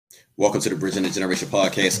Welcome to the Bridging the Generation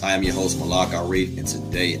podcast. I am your host, Malak Arif, and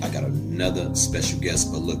today I got another special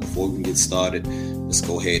guest. But look, before we can get started, let's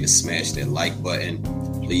go ahead and smash that like button.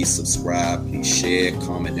 Please subscribe, please share,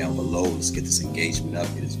 comment down below. Let's get this engagement up.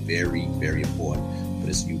 It is very, very important for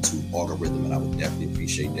this YouTube algorithm, and I would definitely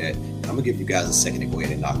appreciate that. And I'm going to give you guys a second to go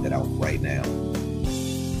ahead and knock that out right now.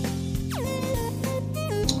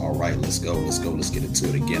 All right, let's go. Let's get into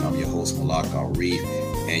it again. I'm your host, Malak Arif,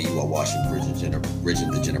 and you are watching Bridging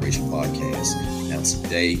the Generation podcast. Now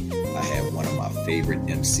today, I have one of my favorite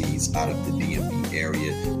MCs out of the DMV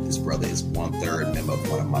area. This brother is 1/3 member of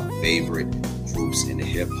one of my favorite groups in the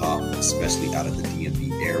hip hop, especially out of the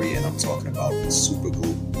DMV area, and I'm talking about the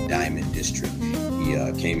supergroup Diamond District. He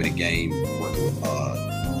came in the game working with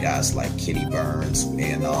guys like Kenny Burns,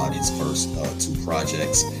 A&R, his first two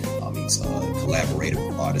projects. He's collaborated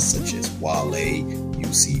with artists such as Wale,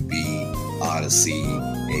 UCB, Odyssey,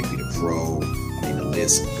 AP the Pro. I mean, the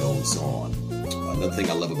list goes on. Another thing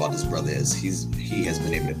I love about this brother is he has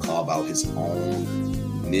been able to carve out his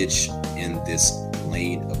own niche in this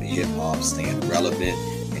lane of hip hop, staying relevant,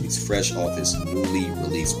 and he's fresh off his newly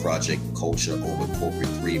released project, Culture Over Corporate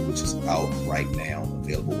 3, which is out right now,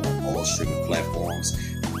 available on all streaming platforms.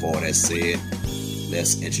 Before that said,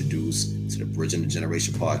 let's introduce to the Bridging the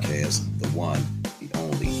Generation podcast, the one, the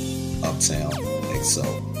only, Uptown XO.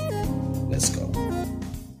 Let's go.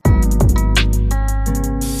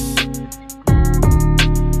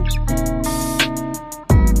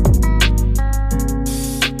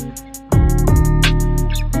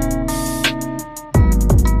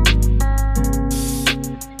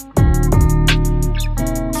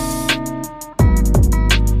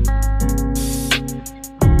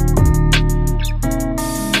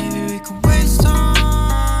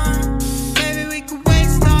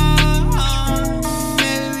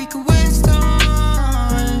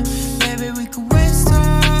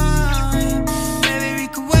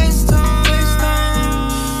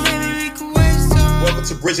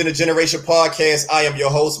 Bridging the Generation podcast. I am your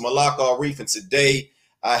host, Malak Arif, and today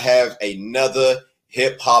I have another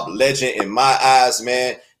hip-hop legend in my eyes,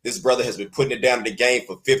 man. This brother has been putting it down in the game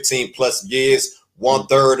for 15 plus years,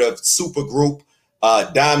 1/3 of supergroup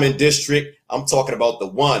Diamond District. I'm talking about the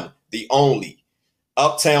one, the only,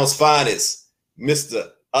 Uptown's finest,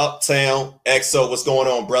 Mr. Uptown XO. What's going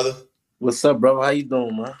on, brother? What's up, bro? How you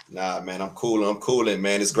doing, man? Nah, man, I'm cooling,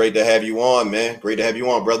 man. It's great to have you on, man. Great to have you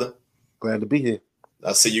on, brother. Glad to be here.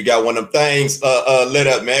 I see you got one of them things lit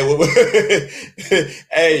up, man.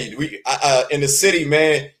 Hey, we in the city,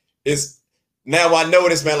 man. It's now I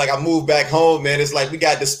notice, man. Like I moved back home, man. It's like we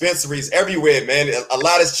got dispensaries everywhere, man. A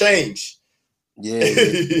lot has changed. Yeah,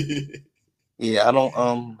 yeah. I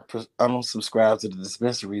don't subscribe to the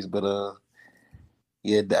dispensaries, but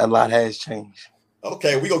yeah, a lot has changed.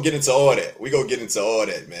 Okay, we gonna get into all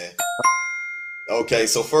that. Man. Okay,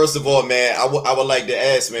 so first of all, man, I would like to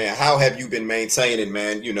ask, man, how have you been maintaining,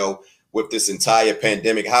 man, with this entire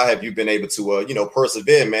pandemic? How have you been able to,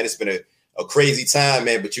 persevere, man? It's been a crazy time,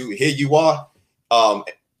 man, but here you are,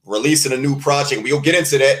 releasing a new project. We'll get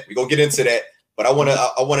into that. But I want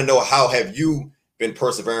to know, how have you been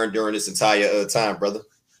persevering during this entire time, brother?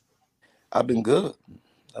 I've been good.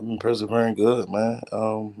 I've been persevering good, man.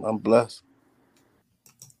 I'm blessed.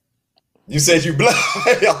 You said you blessed.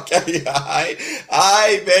 Okay, all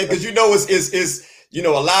right, man. Because it's a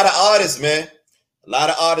lot of artists, man. A lot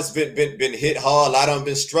of artists been hit hard. A lot of them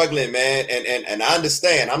been struggling, man. And I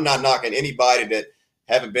understand. I'm not knocking anybody that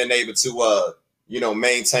haven't been able to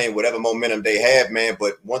maintain whatever momentum they have, man.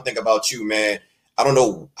 But one thing about you, man, I don't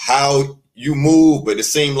know how you move, but it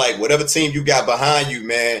seemed like whatever team you got behind you,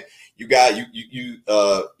 man, you're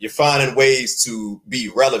finding ways to be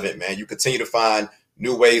relevant, man. You continue to find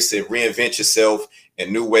new ways to reinvent yourself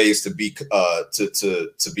and new ways to be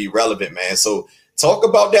to be relevant, man. So talk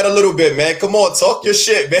about that a little bit, man. Come on, talk your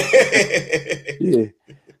shit, man. Yeah.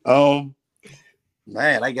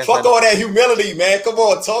 Man, I guess fuck all that humility, man. Come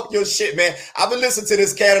on, talk your shit, man. I've been listening to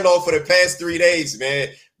this catalog for the past 3 days, man.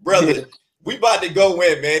 Brother, yeah. We about to go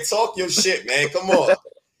in, man. Talk your shit, man. Come on.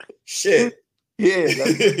 Shit. Yeah.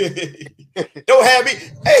 Don't have me.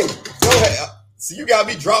 Hey, don't have. So you got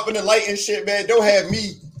me dropping the light and shit, man. Don't have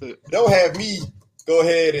me go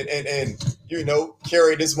ahead and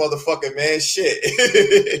carry this motherfucker, man. Shit.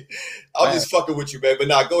 I'm just fucking with you, man. But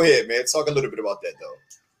nah, go ahead, man. Talk a little bit about that though.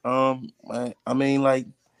 I mean, like,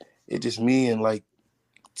 it's just me and like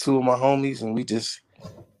two of my homies, and we just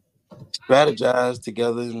strategize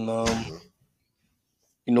together, and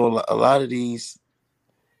a lot of these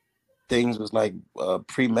things was like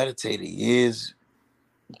premeditated years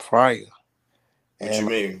prior. What you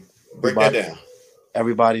mean? Break that down.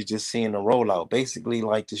 everybody's just seeing the rollout. Basically,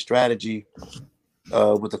 like the strategy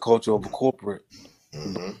with the culture of a corporate,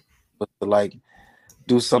 but to like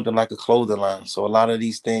do something like a clothing line. So a lot of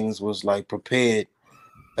these things was like prepared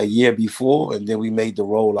a year before, and then we made the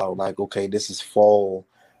rollout. Like, okay, this is fall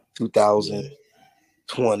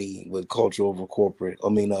 2020 with culture over corporate. I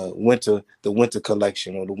mean, the winter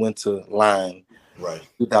collection or the winter line, Right.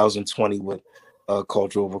 2020 with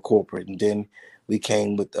culture over corporate, and then we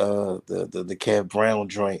came with the Kev Brown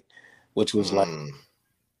joint, which was like in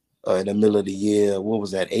the middle of the year. What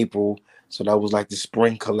was that? April. So that was like the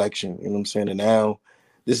spring collection. You know what I'm saying? And now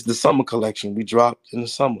this is the summer collection. We dropped in the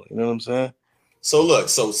summer. You know what I'm saying? So look,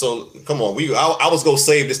 so come on. I was gonna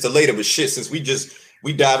save this to later, but shit, since we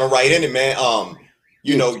diving right in it, man.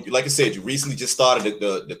 You know, like I said, you recently just started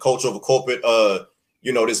the culture of a corporate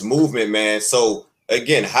this movement, man. So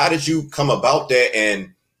again, how did you come about that,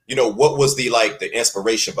 and what was the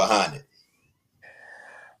inspiration behind it?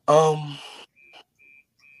 Um,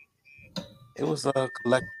 it was a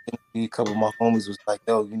collection. A couple of my homies was like,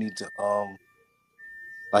 "Yo, you need to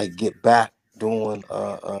like get back doing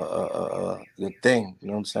your thing." You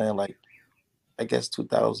know what I'm saying? Like, I guess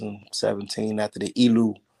 2017 after the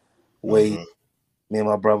Elu wave, me and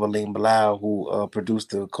my brother Lean Bilal, who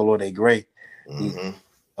produced the Color de Grey,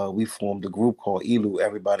 we formed a group called Elu.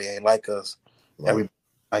 Everybody ain't like us. Everybody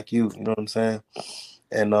like you. You know what I'm saying?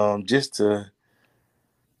 And just to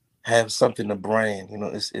have something to brand,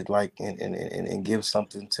 it's like and give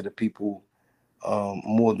something to the people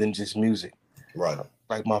more than just music. Right.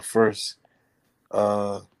 Like my first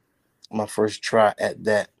try at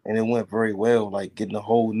that, and it went very well. Like getting a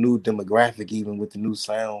whole new demographic, even with the new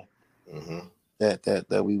sound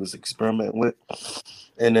that we was experimenting with,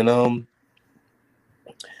 and then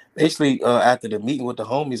basically after the meeting with the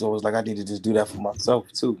homies, I was like, I need to just do that for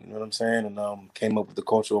myself too. You know what I'm saying? And came up with the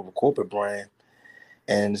culture of a corporate brand,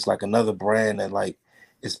 and it's like another brand that like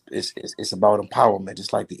it's about empowerment,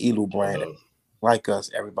 just like the Elu brand. Like us,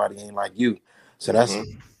 everybody ain't like you. So that's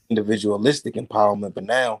individualistic empowerment. But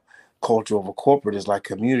now, culture over corporate is like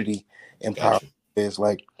community empowerment. Gotcha. It's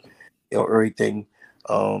like everything.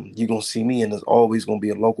 You're gonna see me, and there's always gonna be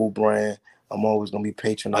a local brand. I'm always gonna be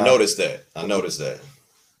patronized. I noticed that.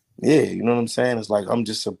 Yeah, you know what I'm saying? It's like I'm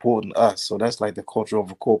just supporting us. So that's like the culture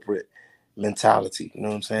over corporate mentality. You know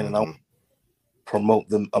what I'm saying? And I promote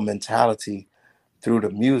a mentality through the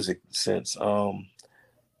music, since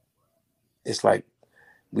it's like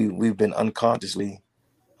we've been unconsciously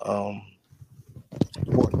supporting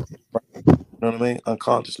it, right? You know what I mean?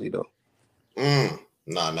 Unconsciously though.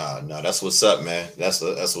 No. That's what's up, man. That's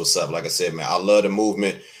what's up. Like I said, man, I love the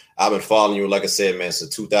movement. I've been following you, like I said, man,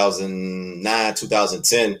 since 2009,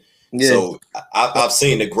 2010. Yeah. So I've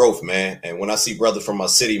seen the growth, man. And when I see brothers from my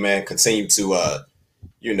city, man, continue to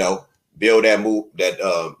build that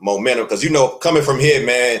momentum, because coming from here,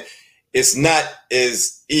 man, it's not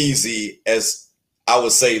as easy as I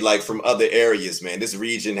would say, like from other areas, man. This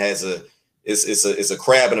region has it's a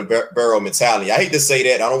crab in a barrel mentality. I hate to say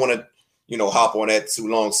that. I don't want to hop on that too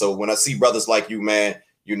long. So when I see brothers like you, man,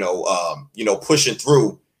 pushing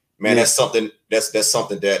through, man, that's something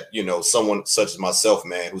that someone such as myself,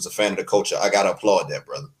 man, who's a fan of the culture, I gotta applaud that,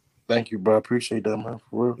 brother. Thank you, bro. I appreciate that, man.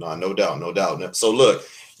 For real. No, no doubt. So look,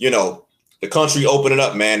 the country opening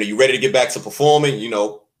up, man. Are you ready to get back to performing?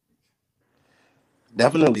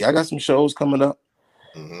 Definitely. I got some shows coming up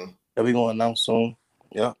that we gonna announce soon.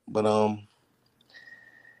 Yeah, but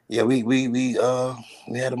yeah, we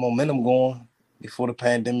had a momentum going before the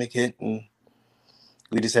pandemic hit, and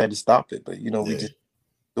we just had to stop it. But we just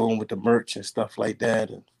doing with the merch and stuff like that,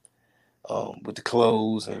 and with the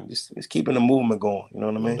clothes, and just keeping the movement going. You know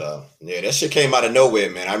what I mean? Yeah, that shit came out of nowhere,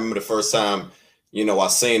 man. I remember the first time,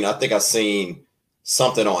 I think I seen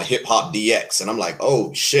something on Hip Hop DX, and I'm like,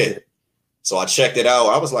 oh shit. Yeah. So I checked it out.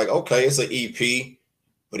 I was like, okay, it's an EP,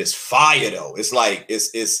 but it's fire though. It's like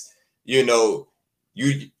it's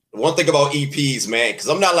one thing about EPs, man, because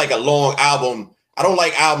I'm not like a long album. I don't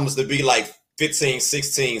like albums to be like 15,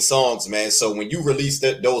 16 songs, man. So when you released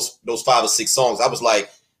those 5 or 6 songs, I was like,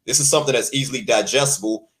 this is something that's easily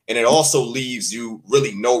digestible, and it also leaves you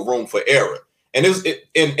really no room for error. And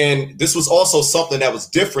and this was also something that was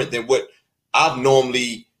different than what I've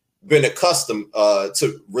normally been accustomed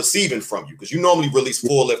to receiving from you, because you normally release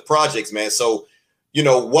full-length projects, man. So,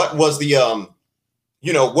 what was the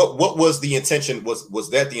what was the intention? Was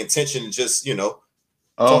that the intention to just talk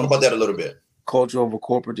about that a little bit? Culture over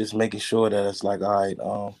corporate, just making sure that it's like, all right,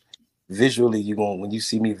 visually when you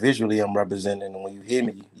see me visually, I'm representing, and when you hear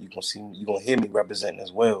me, you're gonna hear me representing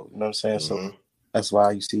as well. You know what I'm saying? So that's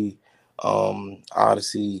why you see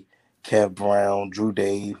Odyssey, Kev Brown, Drew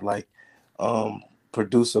Dave, like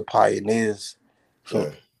producer pioneers from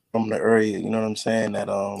Yeah. from the area. You know what I'm saying? That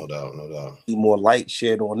No doubt, no doubt. more light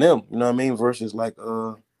shed on them. You know what I mean? Versus like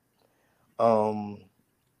um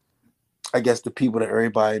I guess the people that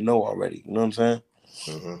everybody know already. You know what I'm saying?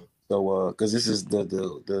 Mm-hmm. So because this is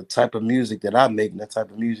the type of music that I make and the type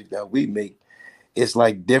of music that we make, it's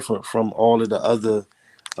like different from all of the other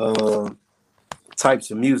uh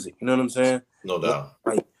types of music. You know what I'm saying? No doubt.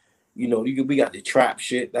 Like, we got the trap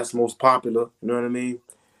shit that's most popular. You know what I mean?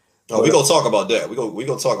 Oh, we But gonna talk about that. We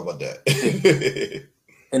gonna talk about that.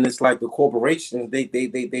 and it's like the corporations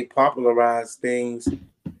they popularize things,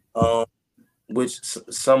 um, which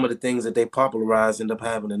some of the things that they popularize end up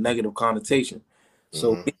having a negative connotation.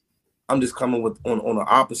 So Mm-hmm. I'm just coming with on the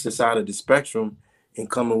opposite side of the spectrum and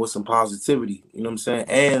coming with some positivity. You know what I'm saying?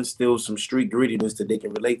 And still some street grittiness that they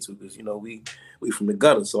can relate to because we from the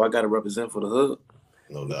gutter, so I got to represent for the hood.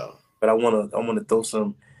 No doubt. But I wanna throw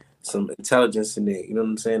some intelligence in there. You know what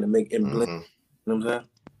I'm saying? To make it blend. Mm-hmm. You know what I'm saying?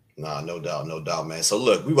 Nah, no doubt, man. So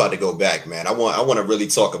look, we about to go back, man. I want to really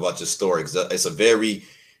talk about your story because it's a very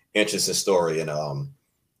interesting story, and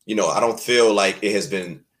I don't feel like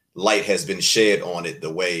light has been shed on it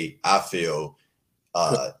the way I feel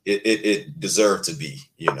it deserved to be.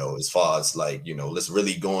 As far as like let's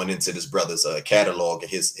really going into this brother's catalog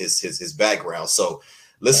and his background. So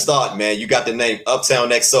let's start, man. You got the name Uptown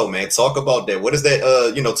XO, man. Talk about that. What is that?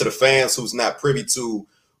 To the fans who's not privy to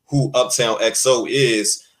who Uptown XO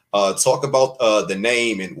is. Talk about the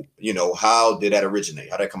name and how did that originate?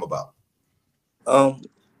 How did that come about? Um,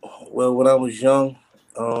 well, when I was young,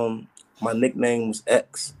 my nickname was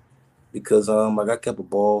X because like I kept a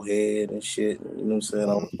bald head and shit. You know what I'm saying?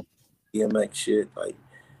 I was Mm. DMX shit, like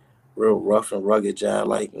real rough and rugged job,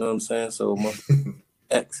 like you know what I'm saying. So my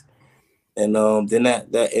X, and then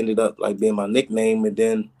that ended up like being my nickname, and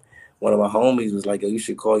then one of my homies was like, "Yo, you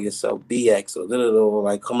should call yourself BX," or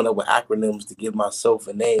like coming up with acronyms to give myself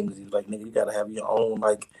a name. He was like, "Nigga, you gotta have your own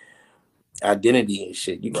like identity and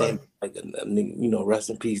shit. You Right. can't be like a nigga, rest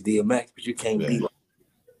in peace DMX, but you can't Yeah. be like."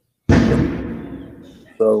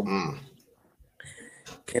 So Mm.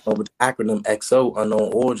 came up with the acronym XO,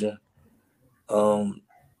 unknown origin, um,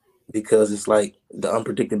 because it's like the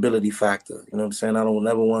unpredictability factor. You know what I'm saying? I don't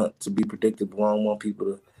never want to be predictable. I don't want people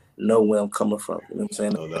to know where I'm coming from. You know what I'm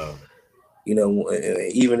saying? No doubt.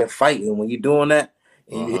 Even in fighting, when you're doing that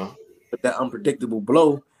and Uh you hit huh. with that unpredictable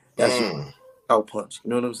blow, that's your Mm. out punch. You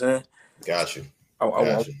know what I'm saying? Got you. I, I,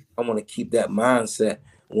 Got want you. I want to keep that mindset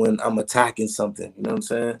when I'm attacking something. You know what I'm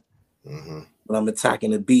saying? Mm-hmm. When I'm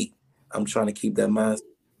attacking a beat, I'm trying to keep that mindset.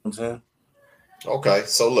 You know what I'm saying? Okay,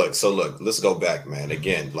 so look, let's go back, man.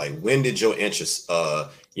 Again, like when did your interest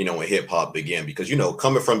in hip hop begin? Because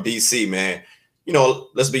coming from DC, man,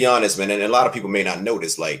 let's be honest, man, and a lot of people may not know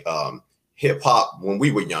this, like hip hop when we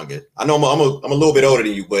were younger. I know I'm a little bit older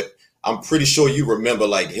than you, but I'm pretty sure you remember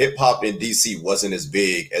like hip hop in DC wasn't as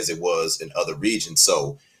big as it was in other regions.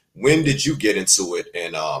 So when did you get into it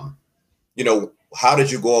and how did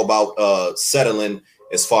you go about settling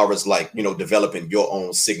as far as like developing your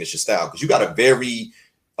own signature style, because you got a very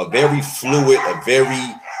fluid, a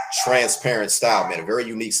very transparent style, man, a very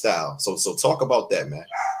unique style. So talk about that, man.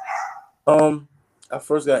 Um, I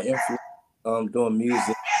first got influenced doing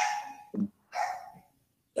music,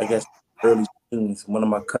 I guess early teens. One of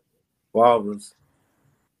my fathers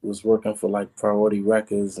was working for like Priority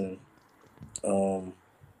Records, and um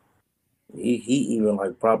he even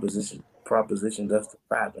like propositioned us to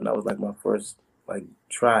rap, and that was like my first like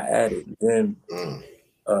try at it. Then Mm,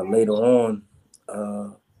 later on, uh,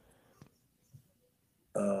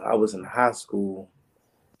 I was in high school,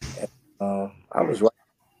 and I was writing,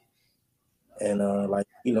 and like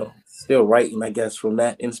still writing, I guess, from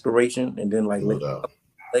that inspiration, and then like no doubt.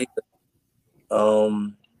 later,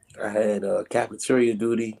 um, I had cafeteria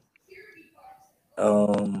duty,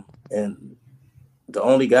 and the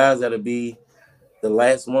only guys that'd be the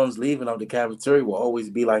last ones leaving out the cafeteria will always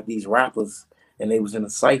be like these rappers, and they was in a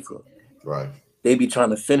cipher. Right. They be trying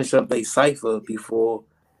to finish up their cipher before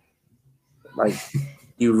like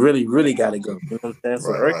you really, really gotta go. You know what I'm saying?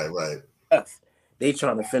 So Right. early Right. Right. stuff, they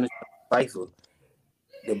trying to finish up the cipher.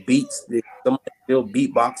 The beats, somebody still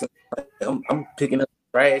beatboxing. I'm picking up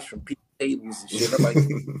trash from people's tables and shit. I'm like,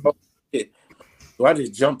 oh shit. So I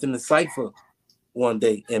just jumped in the cipher one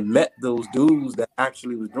day and met those dudes that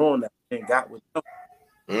actually was doing that and got with them.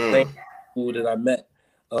 Same Mm. dude that I met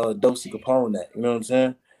Dosey Capone at. You know what I'm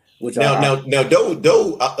saying? Which Now,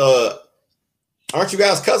 aren't you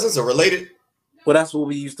guys cousins or related? well, that's what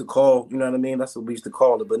we used to call. You know what I mean? That's what we used to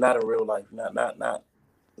call it, but not in real life. Not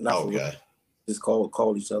for real. Okay. Just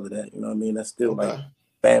call each other that. You know what I mean? That's still like Okay.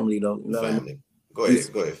 family though. You know what I mean? Family. Go We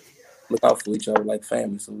used ahead. Go ahead. look out for each other like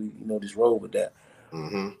family. So we, just roll with that.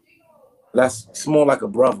 Mm-hmm. That's it's more like a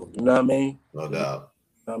brother. You know what I mean? No doubt.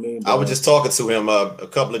 I mean, I was just talking to him a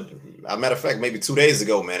couple of, a matter of fact, maybe 2 days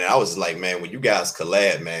ago, man. And I was like, man, when you guys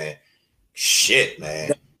collab, man, shit,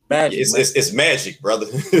 man, magic, it's magic, brother.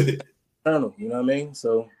 Eternal, you know what I mean?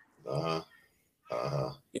 So,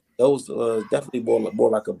 those definitely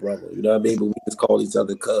more like a brother. You know what I mean? But we just call each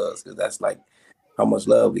other cuz, because that's like how much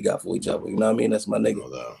love we got for each other. You know what I mean? That's my nigga.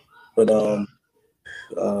 No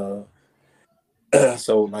But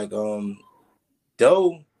so like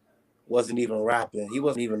Doe wasn't even rapping. He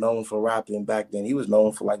wasn't even known for rapping back then. He was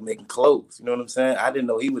known for like making clothes. You know what I'm saying? I didn't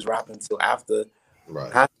know he was rapping until after.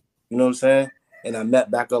 Right. You know what I'm saying? And I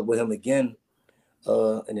met back up with him again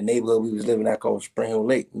in the neighborhood we was living at called Spring Hill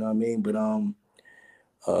Lake. You know what I mean? But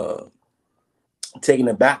taking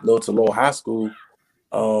it back though to Lowell High School,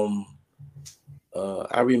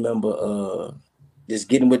 I remember just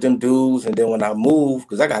getting with them dudes, and then when I moved,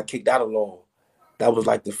 because I got kicked out of Lowell, that was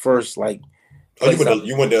like the first like. Oh,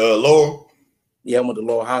 you went to Lowell? Yeah, I went to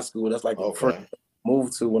Lowell High School. That's like the first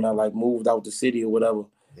move to when I like moved out the city or whatever.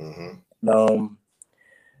 Mm-hmm.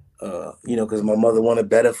 Because my mother wanted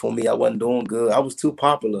better for me. I wasn't doing good. I was too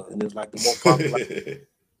popular, and it's like the more popular,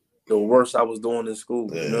 the worse I was doing in school.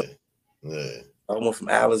 Yeah. You know? Yeah. I went from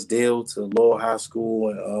Alicedale to Lowell High School,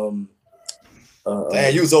 and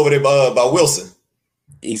man, you was over there by Wilson.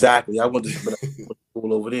 Exactly. I went to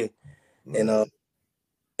school over there, and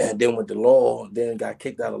then went to Lowell. Then got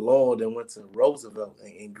kicked out of Lowell. Then went to Roosevelt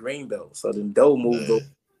in Greenbelt. So then Doe moved over,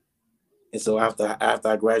 and so after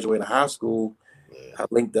I graduated high school, I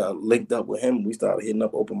linked up with him. We started hitting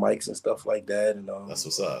up open mics and stuff like that. And that's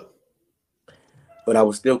what's up. But I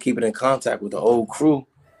was still keeping in contact with the old crew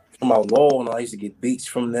from out Lowell, and I used to get beats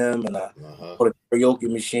from them, and I put a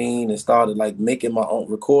karaoke machine and started like making my own,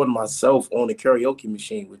 recording myself on the karaoke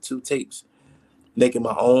machine with 2 tapes, making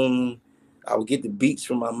my own. I would get the beats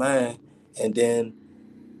from my mind, and then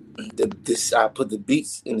I put the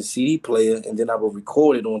beats in the CD player, and then I would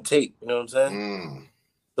record it on tape. You know what I'm saying?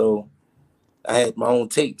 So I had my own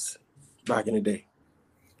tapes back in the day.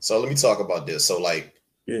 So let me talk about this. So like,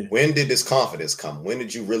 when did this confidence come? When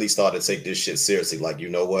did you really start to take this shit seriously? Like, you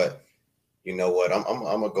know what? I'm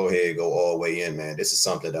gonna go ahead and go all the way in, man. This is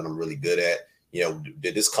something that I'm really good at. You know,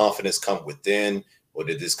 did this confidence come within, or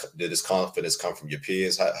did this confidence come from your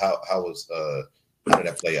peers? How did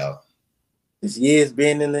that play out? This years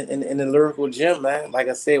being in the lyrical gym, man. Like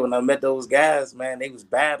I said, when I met those guys, man, they was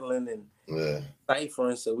battling and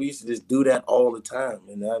ciphering. So we used to just do that all the time.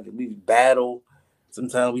 And we battle.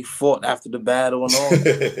 Sometimes we fought after the battle and all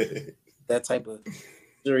that type of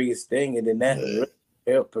serious thing. And then that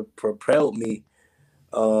really propelled me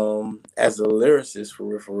as a lyricist for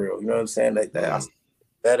real. You know what I'm saying? Like that, I was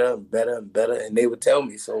better and better and better. And they would tell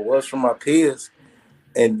me. So it was from my peers,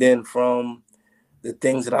 and then from the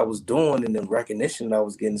things that I was doing and the recognition that I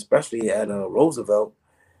was getting, especially at Roosevelt,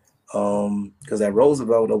 because at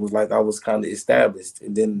Roosevelt it was like I was kind of established,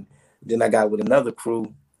 and then I got with another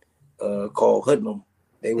crew called Hoodlum.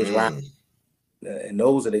 They was rapping, and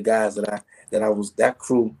those are the guys that I was. That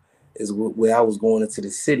crew is where I was going into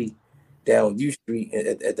the city, down U Street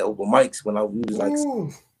at the open mics when we was like,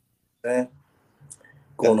 man.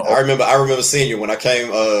 I remember seeing you when I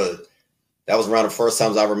came. That was around the first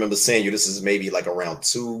times I remember seeing you. This is maybe like around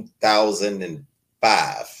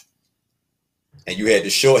 2005. And you had the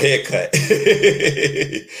short haircut.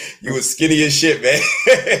 You was skinny as shit, man.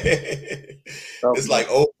 It's like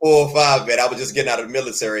 04 or 05, man. I was just getting out of the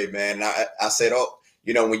military, man. And I said,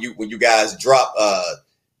 when you guys drop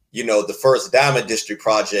the first Diamond District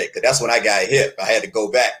project, that's when I got hip. I had to go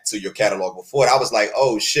back to your catalog before it. I was like,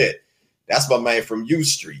 oh shit, that's my man from U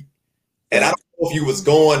Street. And I don't know if you was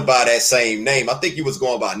going by that same name. I think you was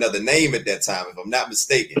going by another name at that time, if I'm not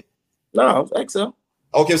mistaken. No, it was XO.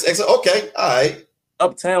 Okay, it was XO. Okay, all right.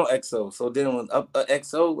 Uptown XO. So then when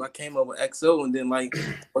XO, I came up with XO, and then like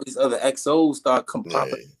all these other XOs start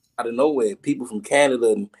popping out of nowhere. People from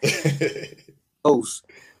Canada and coast.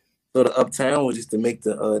 So the Uptown was just to make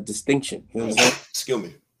the distinction. You know what I'm saying? Excuse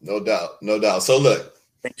me. No doubt. So look,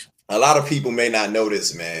 a lot of people may not know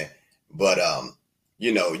this, man, but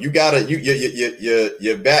you gotta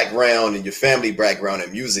your background and your family background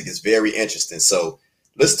in music is very interesting. So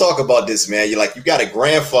let's talk about this, man. You got a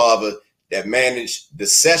grandfather that managed the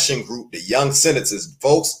session group, the Young Senators.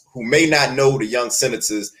 Folks who may not know the Young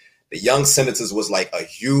Senators was like a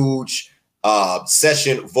huge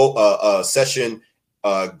session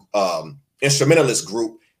instrumentalist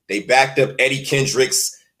group. They backed up Eddie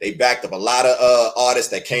Kendricks. They backed up a lot of artists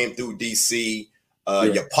that came through DC.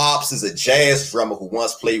 Your pops is a jazz drummer who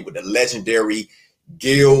once played with the legendary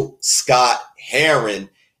Gil Scott Heron,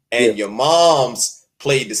 and your mom's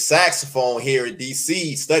played the saxophone here in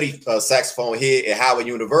DC, studied saxophone here at Howard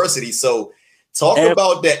University. So talk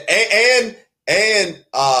about that. And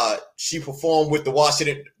she performed with the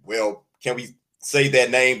Washington, well, can we say that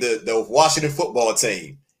name? The Washington football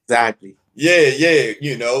team. Exactly. Yeah,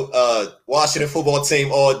 you know, Washington football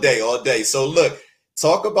team all day. So look,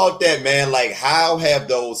 talk about that, man. Like, how have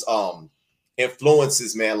those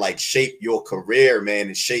influences, man, like shape your career, man,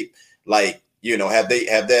 and shape, like, you know, have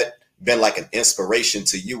that been like an inspiration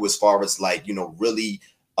to you as far as, like, you know, really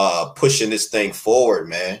pushing this thing forward,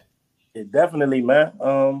 man? Yeah, definitely,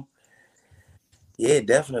 man. Yeah,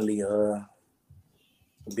 definitely.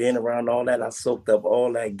 Being around all that, I soaked up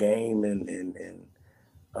all that game and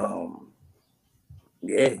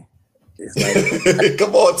yeah. It's like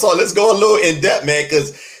come on, talk. Let's go a little in depth, man,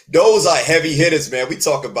 because those are heavy hitters, man. We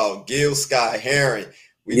talk about Gil Scott Heron.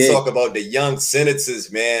 We talk about the young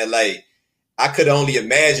senators, man. Like, I could only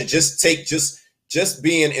imagine just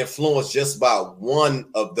being influenced just by one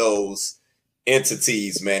of those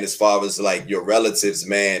entities, man, as far as like your relatives,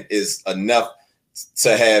 man, is enough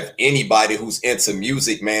to have anybody who's into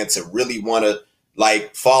music, man, to really want to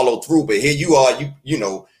like follow through. But here you are, you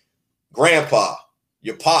know, grandpa,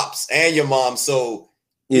 your pops, and your mom. So,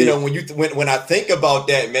 you know, when I think about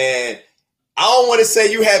that, man, I don't want to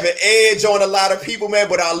say you have an edge on a lot of people, man,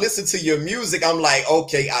 but I listen to your music. I'm like,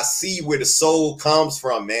 okay, I see where the soul comes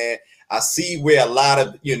from, man. I see where a lot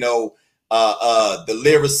of, you know, the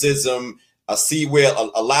lyricism, I see where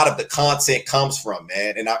a lot of the content comes from,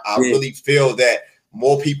 man. And I really feel that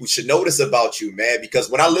more people should know this about you, man, because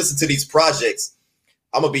when I listen to these projects,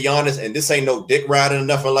 I'm gonna be honest, and this ain't no dick riding or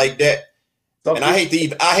nothing like that. And I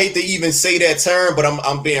hate to even say that term, but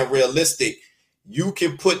I'm being realistic. You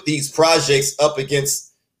can put these projects up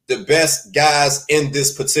against the best guys in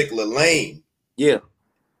this particular lane. Yeah.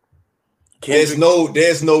 There's no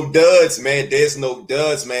duds, man. There's no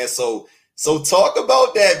duds, man. So talk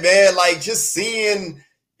about that, man. Like, just seeing,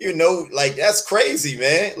 you know, like, that's crazy,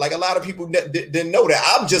 man. Like, a lot of people didn't know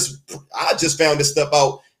that. I just found this stuff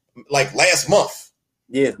out like last month.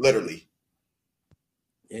 Yeah. Literally.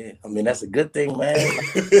 Yeah. I mean, that's a good thing, man.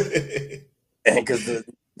 And because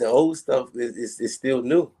the old stuff is still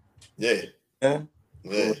new. Yeah.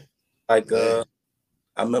 Like, I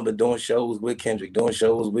remember doing shows with Kendrick, doing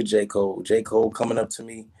shows with J. Cole. J. Cole coming up to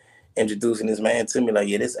me, introducing this man to me, like,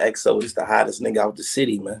 yeah, this XO, this the hottest nigga out the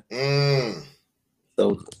city, man.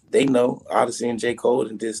 So they know Odyssey and J. Cole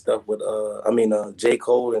and did stuff with J.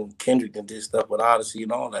 Cole and Kendrick and did stuff with Odyssey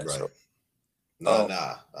and all that. Right. So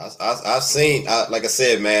I've seen, like I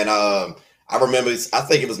said, man, I remember, I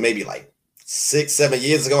think it was maybe like 6-7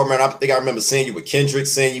 years ago, man. I think I remember seeing you with Kendrick,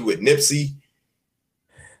 seeing you with Nipsey.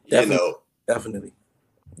 Definitely.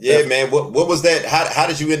 Yeah, man. What was that? How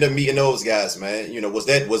did you end up meeting those guys, man? You know, was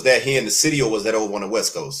that here in the city or was that over on the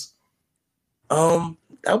West Coast?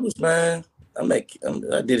 That was, man. I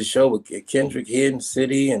did a show with Kendrick here in the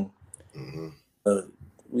city, and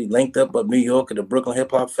we linked up New York at the Brooklyn Hip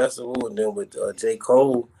Hop Festival, and then with J.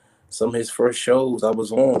 Cole, some of his first shows I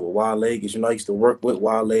was on with Wale, because, you know, I used to work with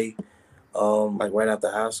Wale, like right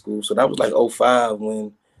after high school. So that was like 2005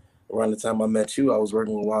 when, around the time I met you, I was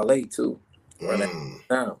working with Wale too. Right now, you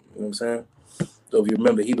know what I'm saying? So if you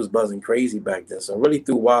remember, he was buzzing crazy back then. So really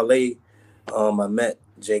through Wale, I met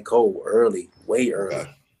J. Cole way early.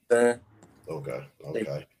 Okay.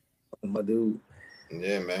 My dude.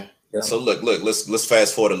 Yeah, man. Yeah. So look, let's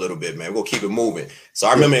fast forward a little bit, man. We'll keep it moving. So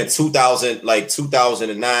I remember in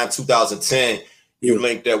 2009, 2010, you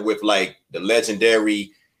linked up with like the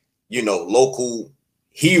legendary, you know, local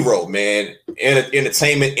hero, man,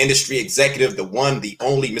 entertainment industry executive, the one, the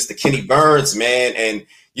only, Mr. Kenny Burns, man. And,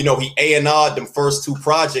 you know, he A&R'd them first two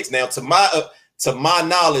projects. Now, to my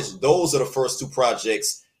knowledge, those are the first two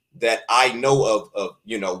projects that I know of,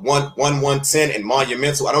 you know, 110 and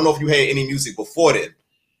Monumental. I don't know if you had any music before then.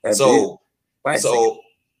 Yeah,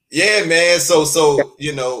 man. So,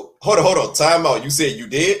 you know, hold on, time out. You said you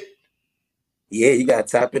did? Yeah, you got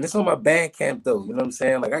to tap in. It's on my Bandcamp though. You know what I'm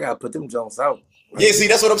saying? Like, I got to put them Jones out. Right? Yeah, see,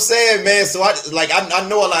 that's what I'm saying, man. So I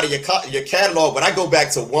know a lot of your catalog, but I go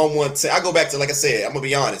back to 110. I go back to, like I said, I'm gonna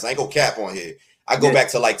be honest. I ain't gonna cap on here. I go back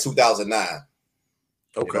to like 2009. Okay.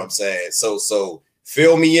 You know what I'm saying? So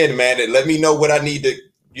fill me in, man, and let me know what I need to,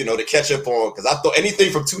 you know, to catch up on. Because I thought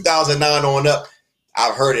anything from 2009 on up,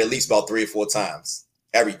 I've heard it at least about 3 or 4 times.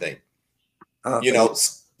 Everything. You know.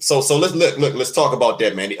 So let's talk about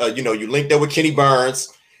that, man. You know, you linked up with Kenny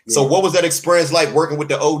Burns. Yeah. So what was that experience like working with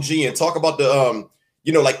the OG, and talk about the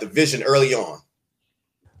you know, like the vision early on?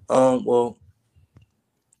 Well,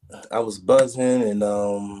 I was buzzing, and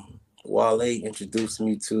Wale introduced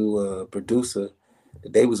me to a producer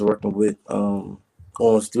that they was working with on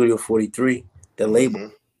Studio 43. The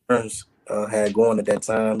label Burns had going at that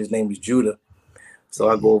time. His name was Judah. So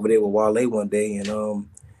I go over there with Wale one day, and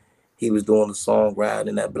he was doing a song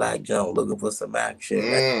riding that black jump, looking for some action.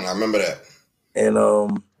 I remember that.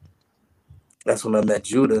 And that's when I met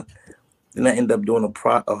Judah. Then I ended up doing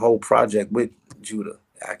a whole project with Judah,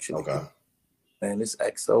 actually. Okay. Man, this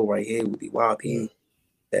XO right here with the WAP,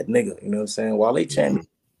 that nigga, you know what I'm saying? Wale changed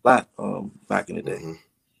a lot back in the day.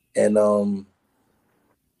 And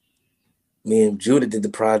me and Judah did the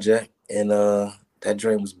project, and that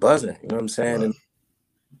dream was buzzing, you know what I'm saying? Right. And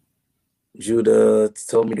Judah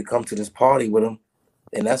told me to come to this party with him,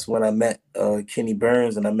 and that's when I met Kenny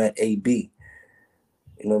Burns and I met AB.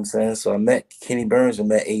 You know what I'm saying? So I met Kenny Burns and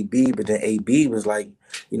met AB, but then AB was like,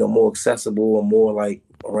 you know, more accessible and more like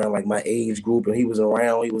around like my age group, and he was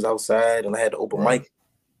around, he was outside, and I had the open mic.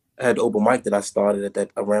 I had the open mic that I started at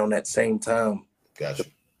that around that same time. Gotcha.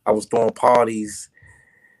 I was throwing parties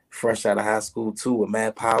fresh out of high school too with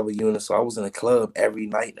Mad Power Unit. So I was in a club every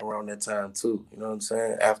night around that time too. You know what I'm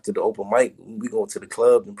saying? After the open mic, we go to the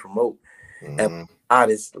club and promote. And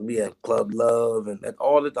hottest, we had Club Love and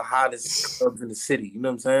all of the hottest clubs in the city. You know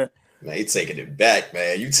what I'm saying? Man, you taking it back,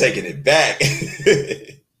 man. You taking it back.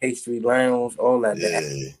 H Street Lounge, all that. Yeah.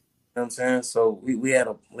 You know what I'm saying? So we had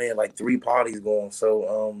like 3 parties going.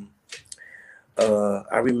 So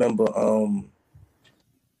I remember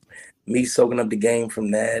me soaking up the game from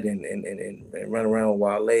that and running around with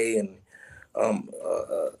Wale, and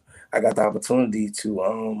I got the opportunity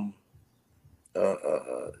to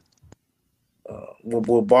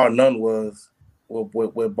where Bar None was,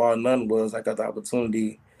 where Bar None was, I got the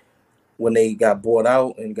opportunity when they got bought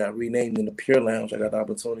out and got renamed in the Pure Lounge. I got the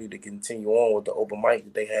opportunity to continue on with the open mic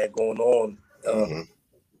that they had going on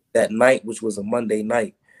that night, which was a Monday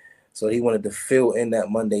night. So he wanted to fill in that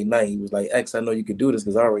Monday night. He was like, X, I know you could do this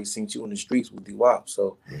because I already seen you in the streets with D-Wop.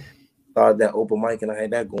 So started that open mic and I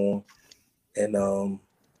had that going. And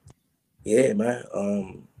yeah, man.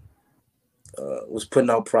 Was putting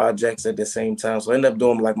out projects at the same time. So I ended up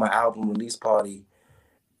doing like my album release party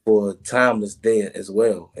for Timeless there as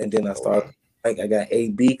well. And then I started, like, I got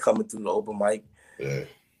AB coming through the open mic,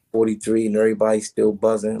 43, and everybody's still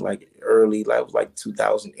buzzing, like early, like it was like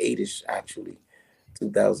 2008-ish actually,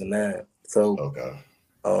 2009. So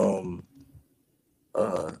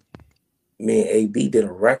me and AB did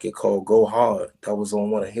a record called Go Hard that was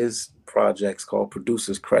on one of his projects called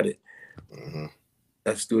Producer's Credit.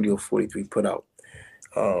 That Studio 43 put out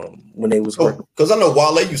when they was working. Because I know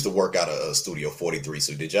Wale used to work out of Studio 43.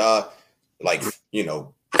 So did y'all, like, you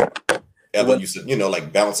know, ever used to, you know,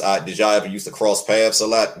 like bounce out? Did y'all ever used to cross paths a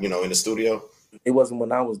lot, you know, in the studio? It wasn't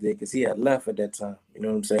when I was there because he had left at that time. You know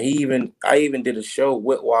what I'm saying? I even did a show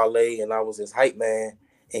with Wale and I was his hype man,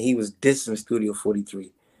 and he was dissing Studio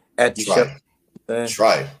 43 at the show.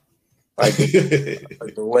 Try. Like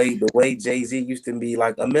the way Jay-Z used to be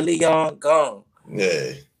like, $1 million gone.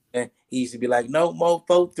 Yeah. And he used to be like, no more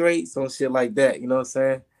 4-3, some shit like that. You know what I'm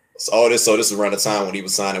saying? So this is around the time when he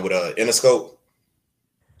was signing with Interscope?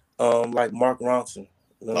 Like Mark Ronson.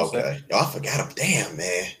 You know okay. Yo, I forgot him. Damn,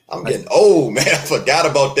 man. I'm getting old, man. I forgot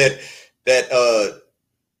about that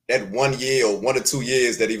 1 year or 1 or 2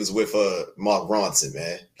 years that he was with Mark Ronson,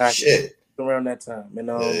 man. Shit. Around that time.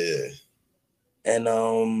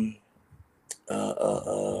 And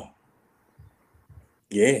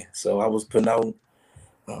yeah, so I was putting out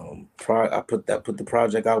I put the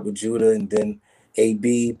project out with Judah, and then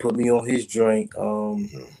AB put me on his joint.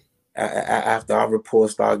 After our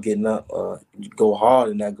report started getting up, Go Hard,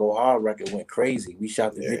 and that Go Hard record went crazy. We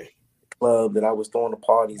shot the club that I was throwing the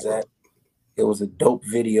parties at. It was a dope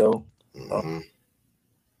video.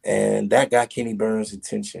 And that got Kenny Burns'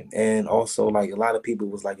 attention. And also, like, a lot of people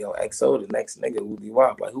was like, yo, XO, the next nigga who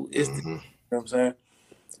D-Wop. Like, who is this? You know what I'm saying?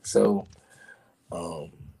 So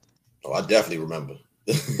I definitely remember.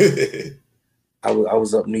 I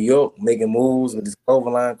was up New York making moves with this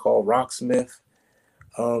clothing line called Rocksmith.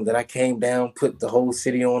 That I came down, put the whole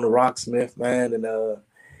city on the Rocksmith, man. And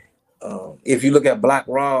if you look at Black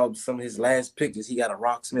Rob, some of his last pictures, he got a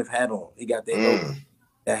Rocksmith hat on. He got that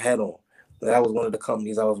hat on. That was one of the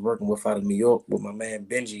companies I was working with out of New York with my man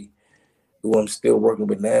Benji, who I'm still working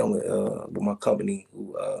with now with my company,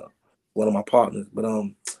 who one of my partners. But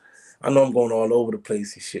I know I'm going all over the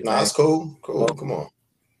place and shit. Nah, that's cool. Cool. Come on.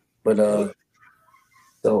 But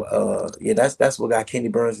yeah, that's what got Kenny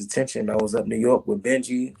Burns' attention. I was up New York with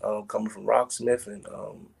Benji, coming from Rocksmith, and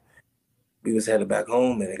we was headed back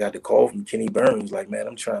home, and I got the call from Kenny Burns, like, man,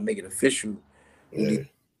 I'm trying to make it official. You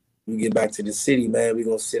get back to the city, man, we're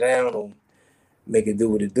gonna sit down make it do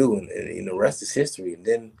what it do, and the rest is history. And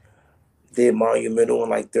then did Monumental in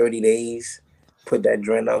like 30 days, put that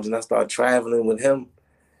joint out, and I started traveling with him.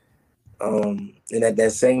 And at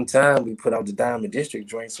that same time, we put out the Diamond District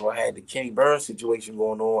joint, so I had the Kenny Burns situation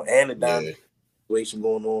going on and the Diamond Yeah. situation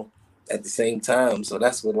going on at the same time. So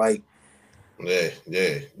that's what, like,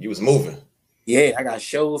 Yeah. You was moving. yeah, I got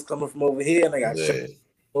shows coming from over here, and I got shows Yeah.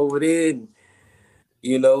 over there, and,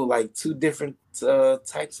 like two different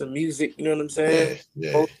types of music. You know what I'm saying?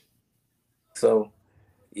 Yeah. So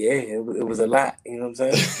yeah, it was a lot. You know what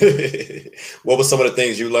I'm saying? What were some of the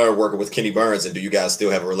things you learned working with Kenny Burns, and do you guys still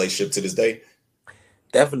have a relationship to this day?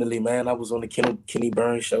 Definitely, man. I was on the Kenny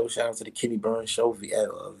Burns show. Shout out to the Kenny Burns show,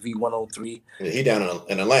 V103. Yeah, he down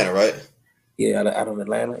in Atlanta, right? Yeah, out of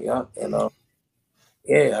Atlanta. Yeah, and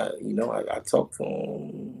yeah, I talked to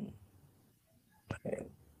him, man,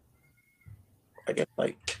 I guess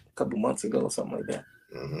like a couple months ago or something like that.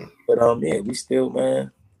 Mm-hmm. But yeah, we still,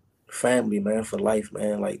 man, family, man, for life,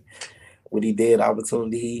 man. Like what he did,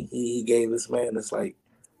 opportunity he gave us, man. It's like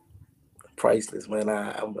priceless, man.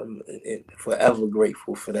 I'm forever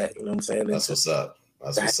grateful for that. You know what I'm saying? That's what's up.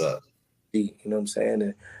 That's what's up. You know what I'm saying?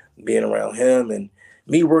 And being around him and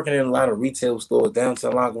me working in a lot of retail stores,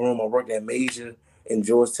 downtown locker room. I worked at Major in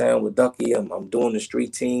Georgetown with Ducky. I'm doing the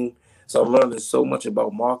street team. So I'm learning so much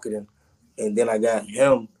about marketing. And then I got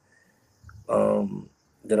him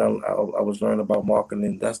that I was learning about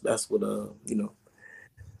marketing. That's what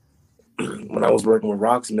when I was working with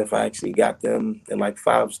Rocksmith, I actually got them in like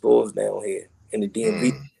 5 stores down here in the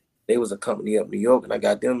DMV. They was a company up New York, and I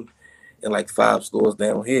got them in like 5 stores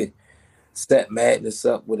down here. Set Madness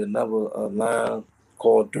up with another line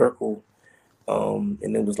called Durkle,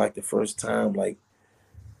 and it was like the first time like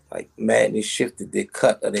Madness shifted their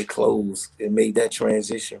cut of their clothes and made that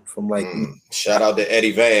transition from like. Shout out to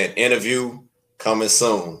Eddie Van. Interview coming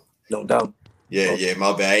soon. No doubt. Yeah,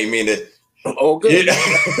 my bad. I ain't mean to. Oh, good. Yeah.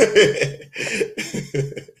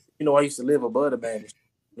 I used to live above the Madness.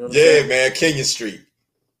 Yeah, man, Kenyon Street.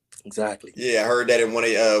 Exactly. Yeah, I heard that in one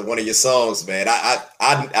of your songs, man.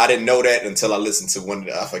 I didn't know that until I listened to one.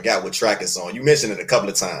 I forgot what track it's on. You mentioned it a couple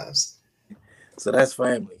of times. So that's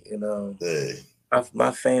family, Yeah.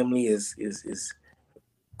 My family is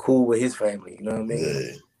cool with his family. You know what I mean?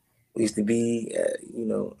 Yeah. We used to be,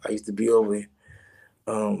 I used to be over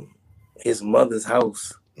his mother's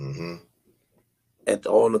house at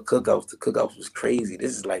all the cookouts. The cookouts was crazy.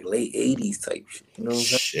 This is like late 80s type shit. You know what I'm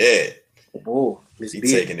saying? Shit. Boy, He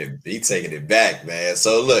taking it back, man.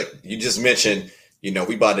 So look, you just mentioned, we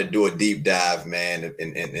about to do a deep dive, man,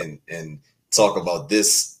 and talk about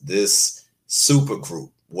this super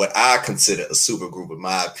group, what I consider a super group, in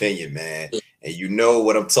my opinion, man. And you know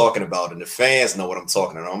what I'm talking about, and the fans know what I'm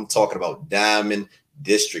talking about. I'm talking about Diamond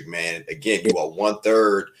District, man. Again, you are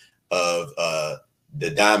 1/3 of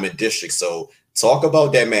the Diamond District. So talk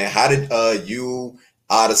about that, man. How did you,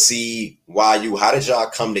 Odyssey, YU, how did y'all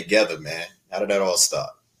come together, man? How did that all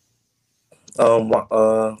start?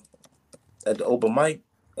 At the open mic,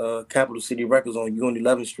 Capital City Records on Union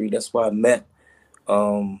 11th Street. That's where I met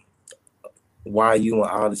YU and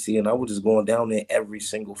Odyssey, and I was just going down there every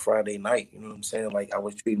single Friday night. You know what I'm saying? Like I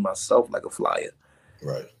was treating myself like a flyer.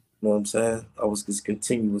 Right. You know what I'm saying? I was just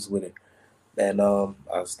continuous with it. And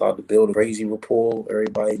I started to build a crazy rapport.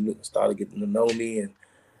 Everybody started getting to know me, and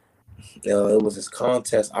it was this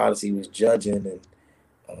contest Odyssey was judging, and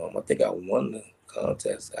I think I won the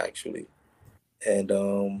contest actually. And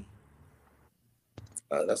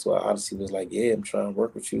that's why Odyssey was like, "Yeah, I'm trying to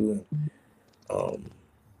work with you." And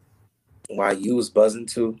YU was buzzing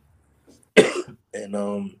too,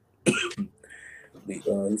 and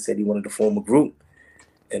he said he wanted to form a group,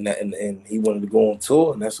 and he wanted to go on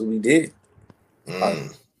tour, and that's what we did.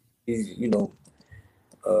 He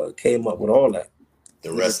came up with all that.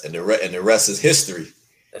 The rest is history.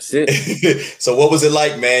 That's it. So what was it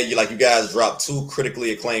like, man? You guys dropped 2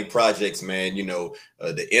 critically acclaimed projects, man.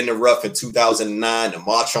 The In the Rough in 2009, the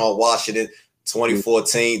March on Washington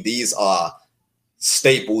 2014. These are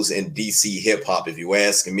staples in DC hip hop. If you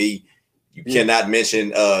ask me, you cannot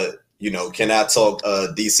mention, cannot talk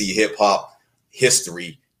DC hip hop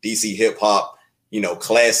history, DC hip hop,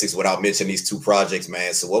 classics without mentioning these 2 projects,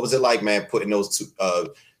 man. So what was it like, man, putting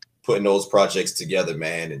those projects together,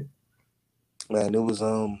 man? And man, it was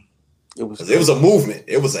a movement.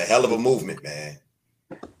 It was a hell of a movement, man.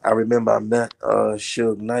 I remember I met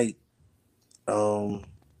Suge Knight.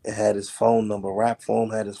 It had his phone number. Rap Foam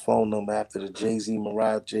had his phone number after the Jay-Z,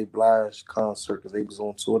 Mariah J. Blige concert, because they was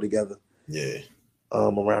on tour together. Yeah.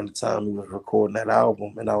 Around the time he was recording that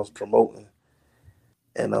album, and I was promoting.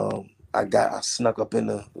 And I snuck up it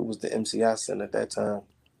was the MCI Center at that time.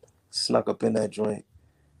 snuck up in that joint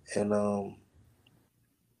and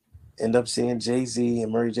end up seeing Jay-Z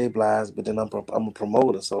and Mary J. Blige, but then I'm a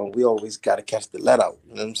promoter, so we always got to catch the let out.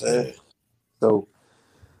 You know what I'm saying? Yeah. So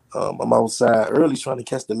I'm outside early trying to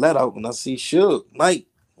catch the let out, and I see Suge Knight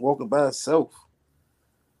walking by himself.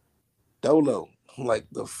 Dolo. I'm like,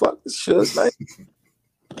 the fuck is Suge Knight?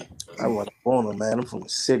 I run up on him, man. I'm from the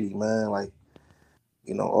city, man. Like,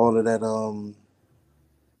 you know, all of that,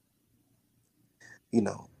 you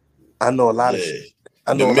know, I know a lot of shit.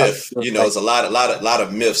 I The know a lot myth, of you know, it's a lot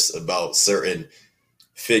of myths about certain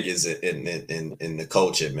figures in the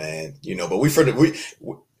culture, man. You know, but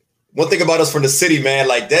one thing about us from the city, man,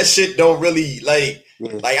 like that shit don't really like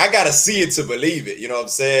I gotta see it to believe it. You know what I'm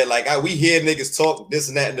saying? Like we hear niggas talk this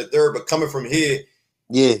and that and the third, but coming from here,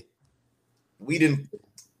 we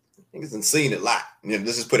niggas done seen it a lot. You know,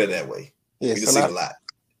 let's just put it that way. Yeah, we done seen a lot.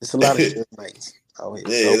 It's a lot of shit nights out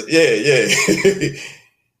here. Yeah.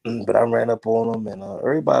 But I ran up on him, and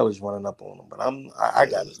everybody was running up on him. But I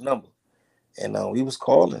got his number, and we was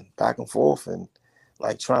calling back and forth and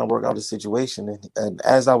like trying to work out the situation. And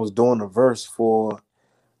as I was doing the verse for,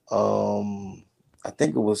 I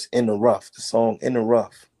think it was In the Rough, the song In the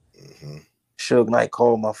Rough. Mm-hmm. Suge Knight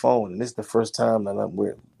called my phone, and this is the first time that I'm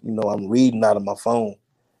reading out of my phone.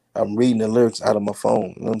 I'm reading the lyrics out of my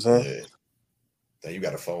phone. You know what I'm saying? Yeah. Now you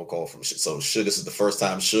got a phone call from so Suge. This is the first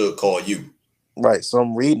time Suge called you. Right, so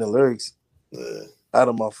I'm reading the lyrics out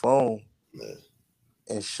of my phone,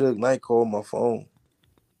 and Suge Knight called my phone,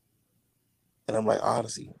 and I'm like,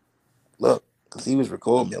 Odyssey, look, because he was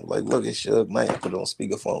recording me. I'm like, look, it's Suge Knight. I put it on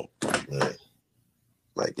speakerphone.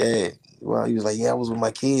 Like, yeah, well, he was like, yeah, I was with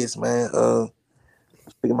my kids, man.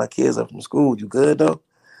 Picking my kids up from school. You good though?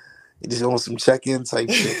 You just want some check-in type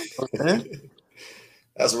shit. Okay?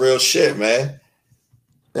 That's real shit, man.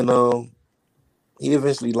 And he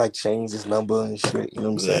eventually like changed his number and shit. You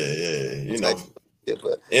know what I'm saying? Yeah. You know,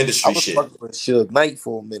 but industry shit. I was fucking with Suge Knight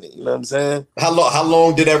for a minute. You know what I'm saying? How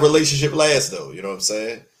long did that relationship last though? You know what I'm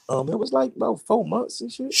saying? It was like about 4 months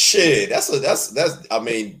and shit. Shit, that's. I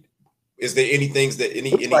mean, is there any things that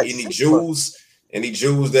any jewels, any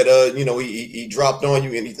jewels that you know he dropped on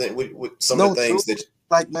you? Anything with some of the things that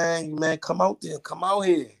like man, come out there, come out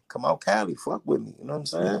here, come out Cali, fuck with me. You know what I'm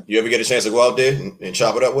saying? You ever get a chance to go out there and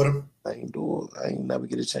chop it up with him? I ain't never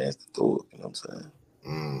get a chance to do it. You know what I'm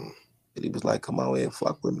saying? But he was like, come out here and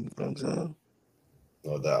fuck with me. You know what I'm saying?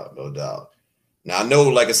 No doubt. Now I know,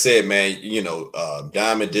 like I said, man, you know,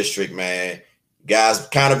 Diamond District, man, guys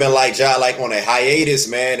kind of been like Ja, like on a hiatus,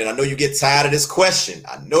 man. And I know you get tired of this question.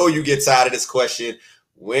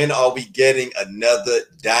 When are we getting another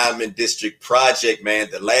Diamond District project, man?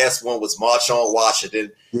 The last one was March on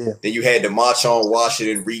Washington. Yeah. Then you had the March on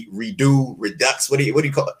Washington Redux. What do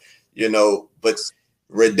you call it? You know, but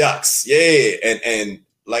Redux, yeah. And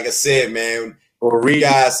like I said, man,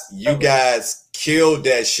 you guys killed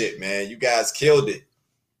that shit, man. You guys killed it.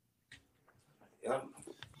 Yeah.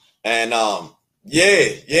 And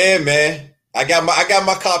yeah, man. I got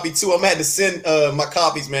my copy too. I'm gonna have to send my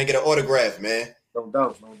copies, man. Get an autograph, man. No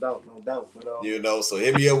doubt. But, you know, so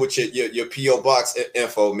hit me up with your PO box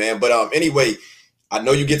info, man. But anyway, I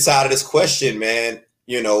know you get tired of this question, man.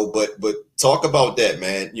 You know, but talk about that,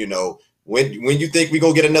 man. You know, when you think we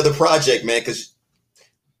gonna get another project, man? Because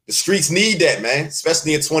the streets need that, man,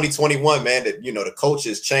 especially in 2021, man. That, you know, the culture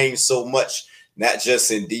has changed so much, not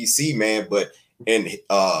just in DC, man, but in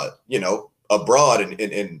you know, abroad and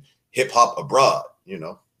in hip hop abroad, you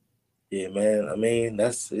know. Yeah, man. I mean,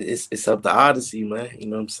 it's up to Odyssey, man. You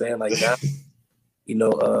know what I'm saying? Like that. You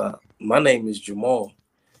know, my name is Jamal,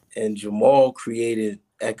 and Jamal created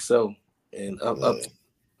XO and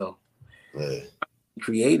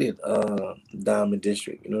created Diamond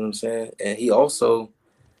District. You know what I'm saying? And he also,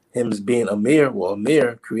 him as being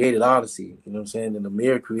Amir created Odyssey. You know what I'm saying? And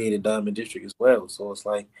Amir created Diamond District as well. So it's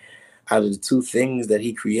like, out of the two things that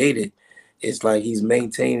he created, it's like he's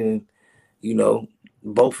maintaining, you know,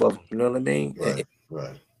 both of them. You know what I mean?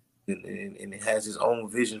 Right. And it has his own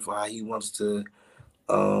vision for how he wants to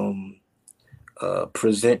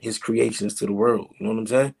present his creations to the world. You know what I'm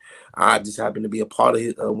saying? I just happen to be a part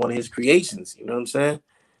of one of his creations. You know what I'm saying?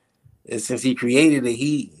 And since he created it,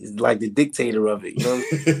 he is like the dictator of it. You know,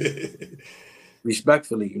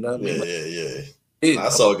 respectfully. You know what I mean? Yeah.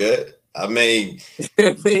 That's all good. I mean,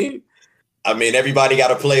 everybody got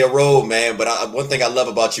to play a role, man. But one thing I love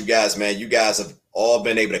about you guys, man, you guys have all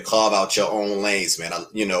been able to carve out your own lanes, man.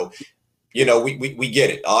 We get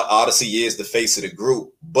it. Odyssey is the face of the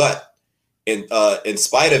group, but in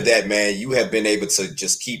spite of that, man, you have been able to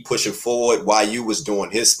just keep pushing forward while you was doing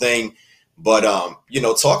his thing. But you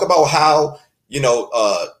know, talk about how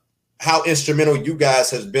how instrumental you guys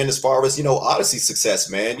have been as far as, Odyssey's success,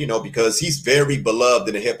 man, because he's very beloved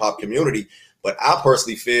in the hip hop community. But I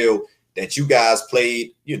personally feel that you guys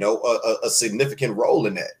played, a significant role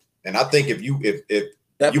in that. And I think if you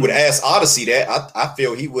would ask Odyssey that, I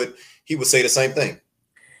feel he would say the same thing.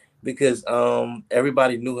 Because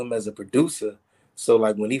everybody knew him as a producer. So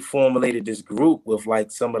like when he formulated this group with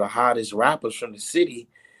like some of the hottest rappers from the city,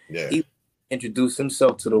 he introduced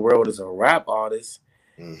himself to the world as a rap artist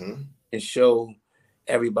and show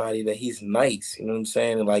everybody that he's nice. You know what I'm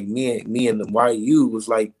saying? And like me and the YU was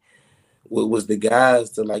like was the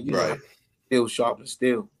guys to like, still sharp and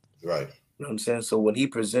still. Right. You know what I'm saying? So when he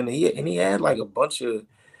presented, he had like a bunch of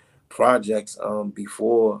projects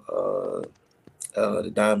before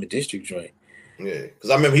the Diamond District joint. Yeah, because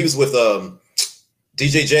I remember he was with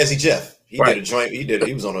DJ Jazzy Jeff. He did a joint.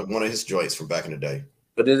 He was on one of his joints from back in the day.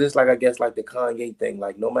 But it's just like, I guess, like the Kanye thing.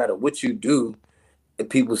 Like no matter what you do,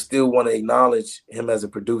 people still want to acknowledge him as a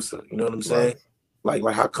producer. You know what I'm saying? Right.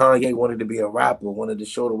 Like how Kanye wanted to be a rapper, wanted to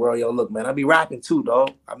show the world, yo, look, man, I be rapping too,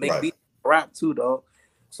 dog. I make beats, rap too, dog.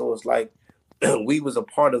 So it's like we was a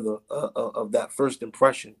part of the of that first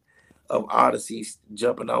impression of Odyssey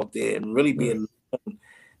jumping out there and really being known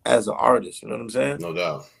as an artist. You know what I'm saying? No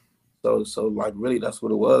doubt. So like really that's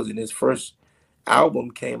what it was. And his first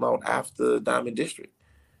album came out after Diamond District.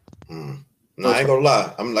 No, I ain't gonna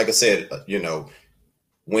lie. I'm like I said,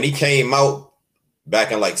 when he came out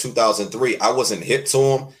back in like 2003, I wasn't hip to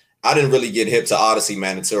him. I didn't really get hip to Odyssey,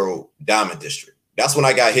 man, until Diamond District. That's when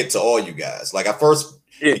I got hip to all you guys. Like I first,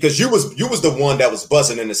 because you was the one that was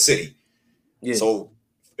buzzing in the city. Yeah. So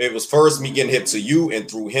it was first me getting hip to you, and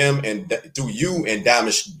through him and through you and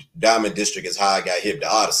Diamond District is how I got hip to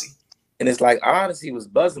Odyssey. And it's like Odyssey was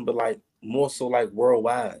buzzing, but like more so like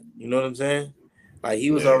worldwide. You know what I'm saying? Like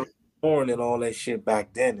he was already born and all that shit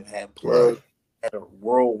back then, and had plugs, had a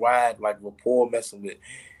worldwide like rapport messing with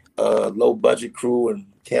Low Budget Crew and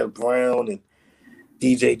Kev Brown and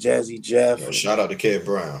DJ Jazzy Jeff. Shout out to Kev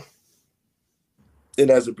Brown.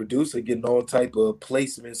 And as a producer, getting all type of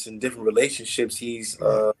placements and different relationships, he's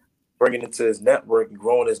bringing into his network and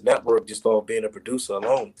growing his network just off being a producer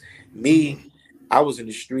alone. Me, I was in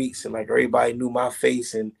the streets and like everybody knew my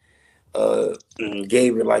face and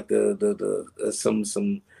gave it like the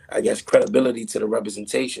some I guess credibility to the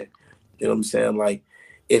representation. You know what I'm saying? Like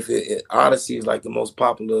if Odyssey is like the most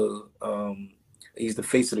popular, he's the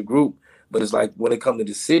face of the group, but it's like when it comes to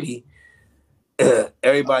the city,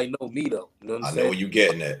 everybody know me though. You know what I'm saying? I know where you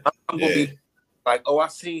getting at. I'm gonna be like, oh, I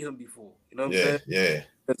seen him before. You know what I'm saying? Yeah.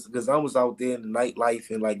 Because I was out there in the nightlife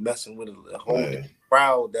and like messing with a whole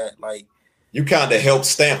crowd that like you kind of helped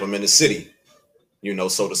stamp him in the city,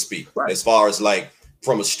 so to speak, as far as like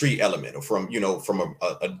from a street element or from from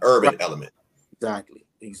an urban element. Exactly.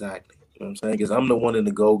 You know what I'm saying? Because I'm the one in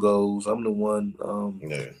the go-go's. I'm the one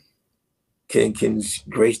can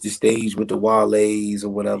grace the stage with the Wale's or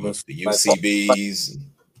whatever. The UCBs.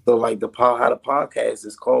 So like how the podcast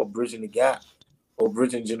is called Bridging the Gap or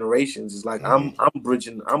Bridging Generations. It's like I'm a bridge.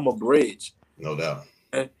 No doubt.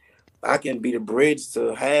 I can be the bridge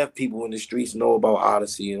to have people in the streets know about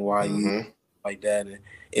Odyssey and why you like that. And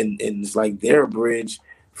it's like their bridge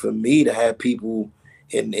for me to have people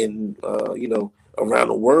in around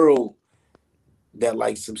the world that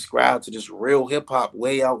like subscribe to this real hip hop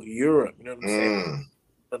way out in Europe. You know what I'm saying?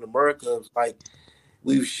 In America, it's like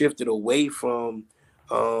we've shifted away from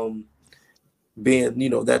being,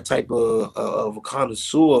 that type of a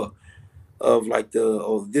connoisseur of like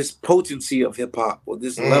this potency of hip hop or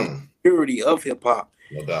this level of purity of hip hop.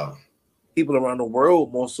 No doubt. People around the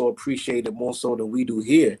world more so appreciate it more so than we do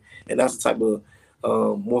here, and that's the type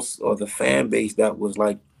of most of the fan base that was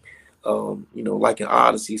like, like an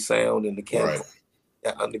Odyssey sound and the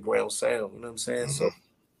that underground sound. You know what I'm saying? So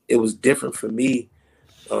it was different for me,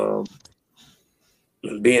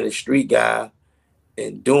 being a street guy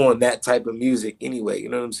and doing that type of music anyway. You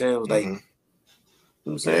know what I'm saying? It was like, you know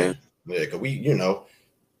what I'm saying? Yeah, because we,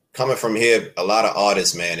 coming from here, a lot of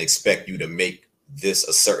artists, man, expect you to make this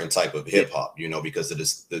a certain type of hip hop, because of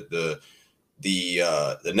this, the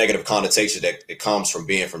negative connotation that it comes from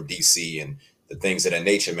being from DC and the things of that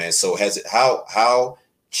nature, man. So how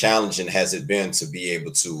challenging has it been to be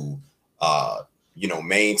able to,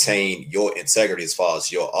 maintain your integrity as far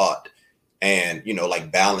as your art and,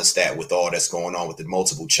 like balance that with all that's going on with the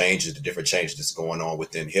multiple changes, the different changes that's going on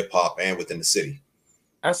within hip hop and within the city?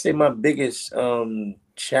 I say my biggest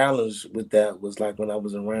challenge with that was like when I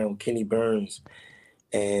was around Kenny Burns,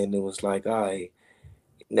 and it was like, all right,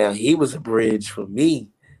 now he was a bridge for me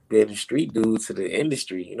being a street dude to the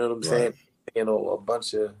industry. You know what I'm saying? A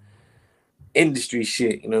bunch of industry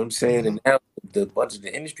shit. You know what I'm saying? And now the bunch of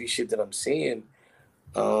the industry shit that I'm seeing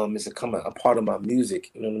is a part of my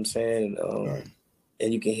music. You know what I'm saying? Right.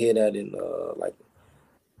 And you can hear that in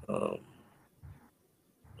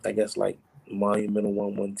I guess like Monumental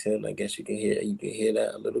 1110. I guess you can hear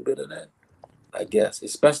that, a little bit of that. I guess,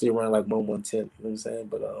 especially around like 1110. You know what I'm saying?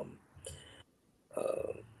 But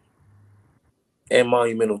and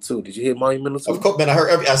Monumental too. Did you hear Monumental too? Of course, man. I heard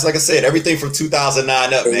like I said, everything from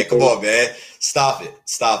 2009 up, man. Come on, man. Stop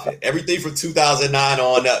it. Everything from 2009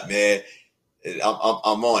 on up, man.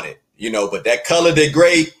 I'm on it, you know. But that Color De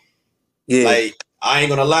Grey, Yeah. like, I ain't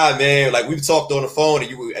gonna lie, man. Like, we've talked on the phone,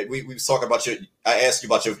 and we was talking about I asked you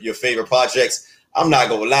about your favorite projects. I'm not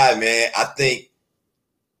gonna lie, man. I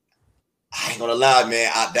ain't gonna lie,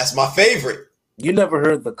 man. That's my favorite. You never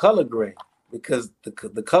heard The Color Grey, because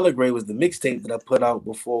the Color Grey was the mixtape that I put out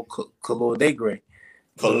before Color De Grey.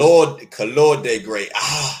 Color De Grey.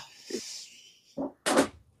 I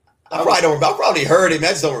probably heard it, man.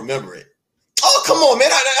 I just don't remember it. Oh, come on,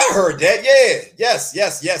 man. I heard that. Yeah.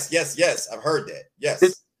 Yes. I've heard that. Yes.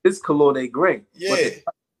 It's Color De Grey. Yeah. But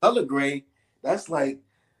Color Grey, that's like,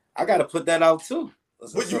 I gotta put that out too.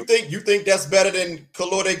 What you think? You think that's better than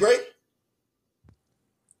Color De Grey?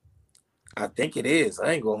 I think it is.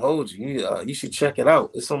 I ain't gonna hold you. You should check it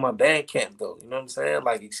out. It's on my Bandcamp though. You know what I'm saying?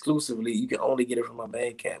 Like, exclusively. You can only get it from my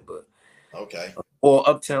Bandcamp, but okay. Or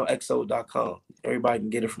uptownxo.com. Everybody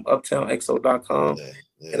can get it from uptownxo.com. Yeah.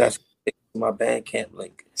 And that's my Bandcamp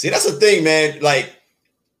link. See, that's the thing, man. Like,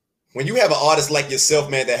 when you have an artist like yourself,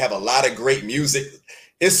 man, that have a lot of great music,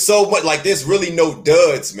 it's so much, like, there's really no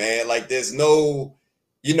duds, man. Like, there's no,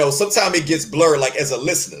 you know, sometimes it gets blurred, like, as a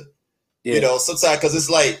listener. Yeah. You know, sometimes, because it's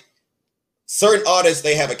like, certain artists,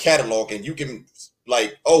 they have a catalog, and you can,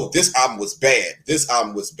 like, oh, this album was bad. This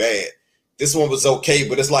album was bad. This one was okay.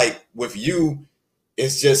 But it's like, with you,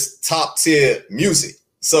 it's just top tier music.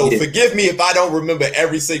 So forgive me if I don't remember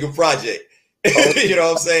every single project. You know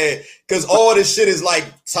what I'm saying? Because all this shit is like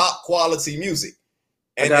top quality music.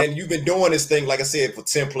 And you've been doing this thing, like I said, for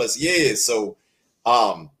 10 plus years. So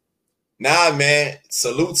nah, man,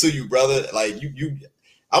 salute to you, brother. Like,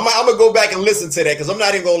 I'm gonna go back and listen to that, because I'm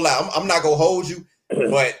not even gonna lie. I'm not gonna hold you.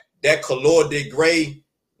 But that Color De Grey,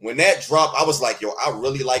 when that dropped, I was like, yo, I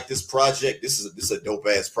really like this project. This is a dope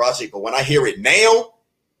ass project. But when I hear it now,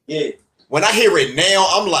 when I hear it now,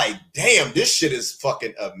 I'm like, damn, this shit is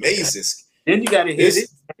fucking amazing. Then you gotta hear this.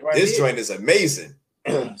 This joint is amazing.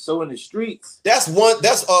 So in the streets, that's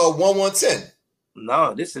 1110.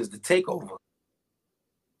 No, this is the Takeover.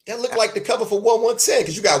 That look like the cover for 1110,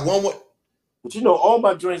 because you got one. But you know, all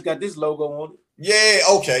my joints got this logo on it. Yeah,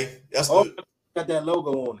 okay. That's got that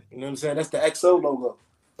logo on it. You know what I'm saying? That's the XO logo.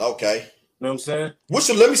 Okay. You know what I'm saying?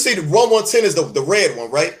 Let me see. The 1110 is the red one,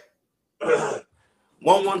 right?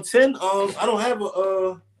 1110. I don't have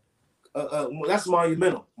that's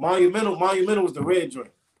Monumental. Monumental was the red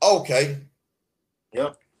joint. Okay.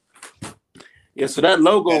 Yep. Yeah, so that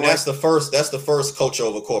logo. And that's the first Culture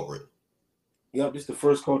Over Corporate. Yep, this is the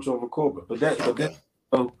first Culture Over Corporate. But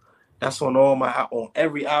that's on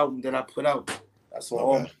every album that I put out. That's on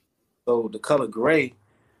all. So the Color Grey.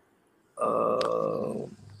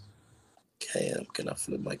 Can I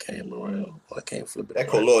flip my camera around? Oh, I can't flip it. That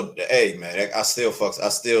Color, hey man, I still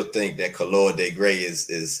think that Color De Grey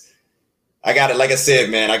is. I got it. Like I said,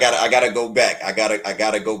 man, I gotta go back. I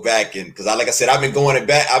gotta go back, and because like I said, I've been going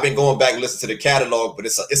back and listening to the catalog, but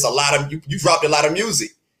it's a lot of you dropped a lot of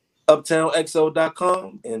music.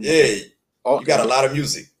 UptownXO.com and you got a lot of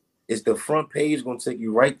music. It's the front page, gonna take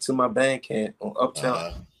you right to my Bandcamp on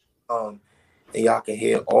Uptown. And y'all can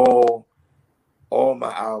hear all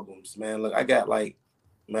my albums, man. Look, I got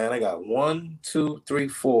 1, 2, 3,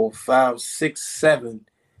 4, 5, 6, 7.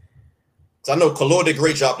 So I know Color De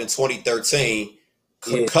Grey dropped in 2013.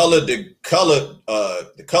 The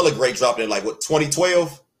Color Grey dropped in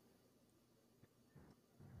 2012.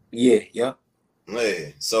 Yeah.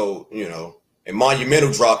 So and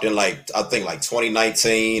Monumental dropped in I think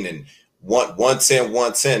 2019, and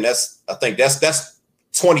 110. That's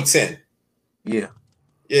 2010. Yeah.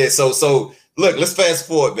 So look, let's fast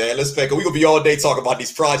forward, man. We're gonna be all day talking about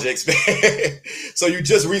these projects, man. So you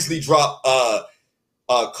just recently dropped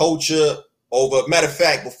Culture Over. Matter of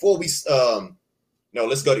fact, before we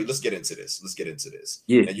let's get into this.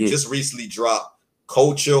 Yeah. And you just recently dropped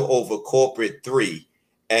Culture Over Corporate 3.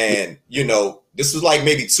 And this was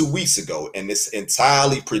maybe 2 weeks ago, and it's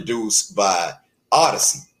entirely produced by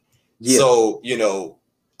Odyssey. Yeah. So,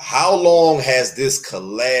 how long has this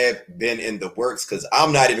collab been in the works? Because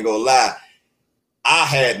I'm not even gonna lie, I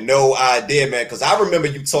had no idea, man. Because I remember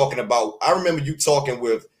you talking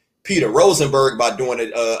with Peter Rosenberg by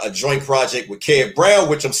doing a joint project with Ked Brown,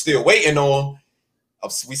 which I'm still waiting on.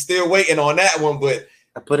 We still waiting on that one, but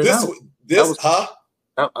I put it out.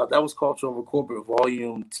 That was Culture Over Corporate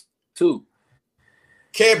Volume 2.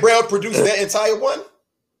 Ked Brown produced that entire one?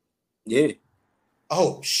 Yeah.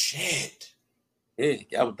 Oh shit. Yeah,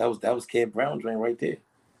 that was Ked Brown joint right there.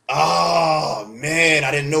 Oh man,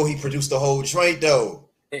 I didn't know he produced the whole joint though.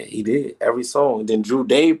 Yeah, he did every song. And then Drew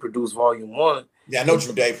Dave produced Volume 1. Yeah, I know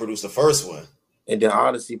Drew Dave produced the first one. And then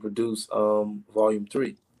Odyssey produced Volume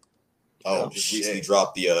 3. Oh, just recently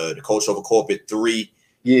dropped the Culture Over Corporate 3.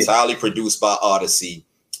 Yeah. Entirely produced by Odyssey.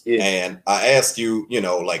 Yeah. And I asked you,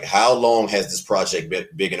 like how long has this project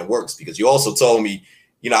been in the works? Because you also told me,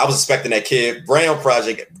 I was expecting that Ked Brown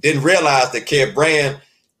project. Didn't realize that Ked Brown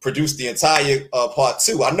produced the entire part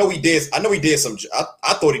 2. I know he did some.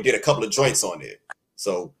 I thought he did a couple of joints on there.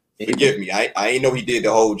 So forgive me. I ain't know he did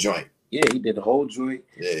the whole joint. Yeah, he did the whole joint.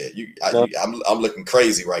 Yeah, I'm looking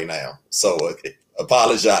crazy right now. So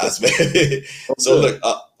apologize, man. So look,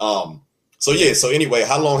 so anyway,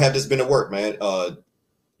 how long have this been at work, man?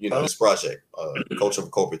 This project, Culture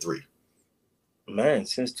of Corporate 3. Man,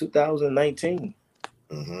 since 2019.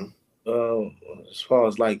 As far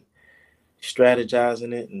as like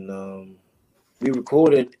strategizing it, and we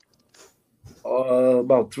recorded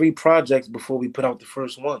about 3 projects before we put out the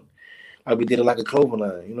first one. Like we did it like a clover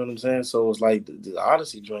line, you know what I'm saying? So it's like the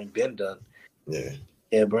Odyssey joint been done.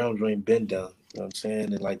 Yeah, Brown joint been done. You know what I'm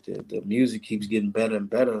saying? And like the music keeps getting better and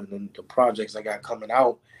better, and then the projects I got coming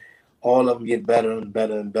out, all of them get better and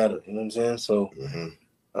better and better. You know what I'm saying? So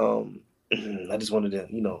I just wanted to,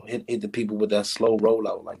 hit the people with that slow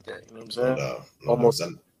rollout like that. You know what I'm saying? Almost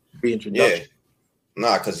reintroduction. Yeah.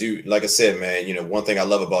 Nah, because you, like I said, man, one thing I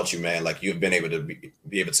love about you, man, like you've been able to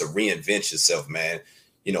be able to reinvent yourself, man.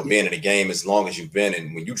 Being in the game as long as you've been.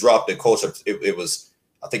 And when you dropped the Culture, it was,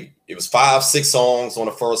 I think it was 5, 6 songs on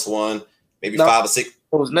the first one, maybe 5 or 6. It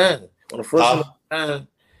was 9. On the first one, 9.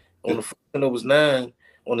 On the first one, it was 9.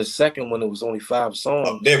 On the second one, it was only 5 songs.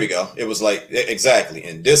 Oh, there we go. It was like, exactly.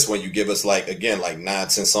 And this one, you give us like 9, 10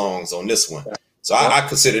 songs on this one. So I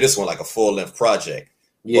consider this one like a full-length project.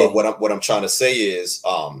 Yeah. But what I'm trying to say is,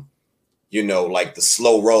 like the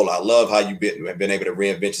slow roll. I love how you've been able to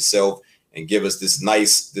reinvent yourself and give us this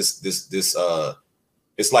nice,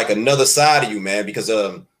 it's like another side of you, man, because,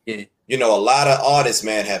 a lot of artists,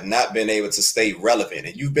 man, have not been able to stay relevant,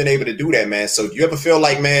 and you've been able to do that, man. So do you ever feel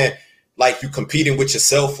like, man, like you competing with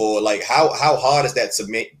yourself, or like how hard is that to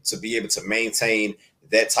be able to maintain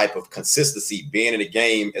that type of consistency being in the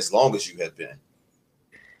game as long as you have been?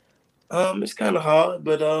 It's kind of hard,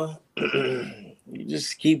 but you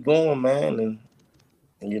just keep going, man, and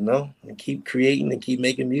keep creating and keep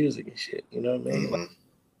making music and shit. You know what I mean?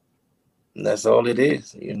 And that's all it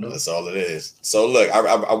is. That's all it is. So look,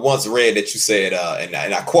 I once read that you said, and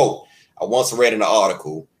I quote, I once read in an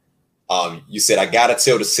article, you said, "I gotta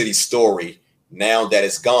tell the city story now that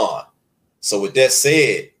it's gone." So with that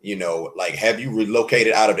said, like, have you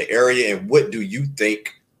relocated out of the area, and what do you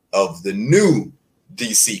think of the new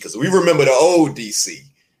DC? Because we remember the old DC.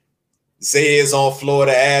 Zay's on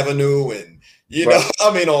Florida Avenue, and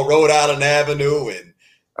on Rhode Island Avenue, and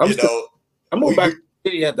I moved back to the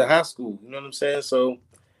city at the high school. You know what I'm saying? So,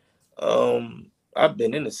 I've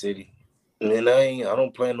been in the city, and I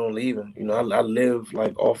don't plan on leaving. I live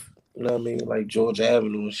like off. You know what I mean? Like Georgia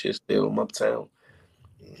Avenue and shit, still in uptown.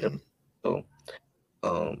 So,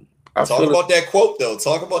 talk about that quote, though.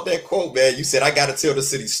 Talk about that quote, man. You said, "I got to tell the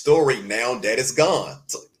city story now that it's gone."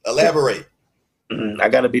 So, elaborate. I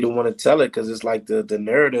got to be the one to tell it, because it's like the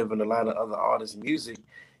narrative and a lot of other artists' music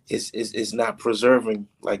is not preserving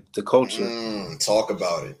like the culture. Talk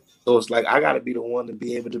about it. So it's like I got to be the one to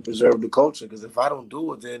be able to preserve the culture, because if I don't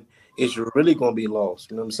do it, then it's really going to be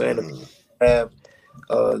lost. You know what I'm saying? Have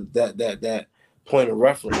that point of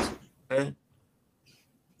reference. Okay?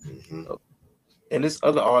 And there's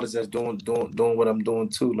other artists that's doing what I'm doing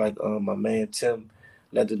too, like my man Tim,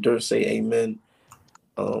 Let the Dirt Say Amen.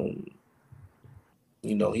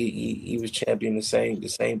 He was championing the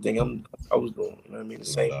same thing I was doing. You know what I mean? The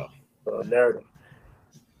same narrative.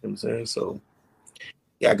 You know what I'm saying? So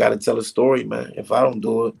I gotta tell a story, man. If I don't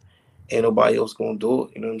do it, ain't nobody else gonna do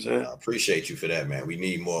it. You know what I'm saying? I appreciate you for that, man. We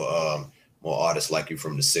need more artists like you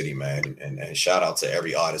from the city, man. And shout out to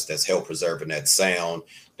every artist that's helped preserving that sound,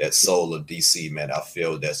 that soul of DC, man. I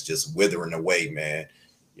feel that's just withering away, man.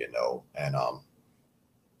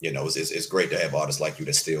 It's great to have artists like you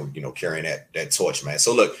that's still, carrying that torch, man.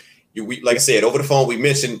 So look, like I said, over the phone, we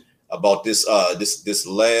mentioned about this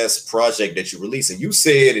last project that you released, and you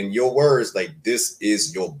said in your words, like, this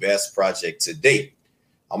is your best project to date.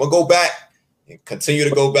 I'm gonna go back and continue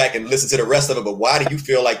to go back and listen to the rest of it. But why do you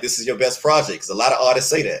feel like this is your best project? Because a lot of artists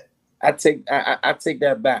say that. I take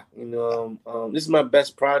that back. You know, this is my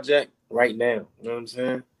best project right now. You know what I'm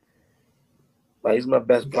saying? Like, it's my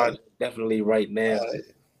best project definitely right now.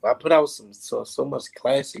 I put out so much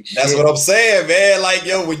classic shit. That's what I'm saying, man. Like,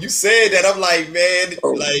 yo, when you said that, I'm like, man,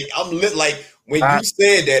 like I'm like when you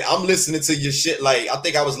said that, I'm listening to your shit. Like, I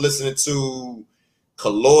think I was listening to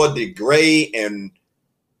Color de Grey and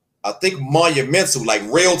I think Monumental, like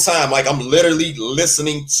real time. Like, I'm literally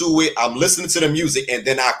listening to it. I'm listening to the music, and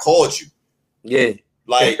then I called you. Yeah.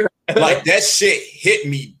 Like that shit hit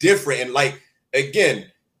me different. And like, again,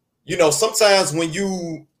 you know, sometimes when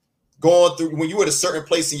you when you're at a certain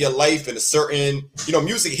place in your life and a certain, you know,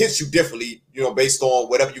 music hits you differently, you know, based on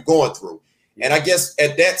whatever you're going through. And I guess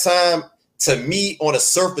at that time, to me, on a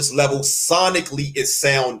surface level, sonically, it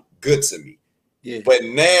sound good to me. Yeah. But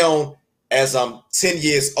now, as I'm 10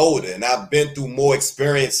 years older and I've been through more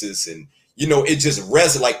experiences and, you know, it just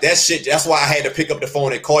resonates like that shit. That's why I had to pick up the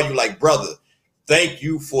phone and call you like, brother, thank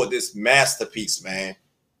you for this masterpiece, man.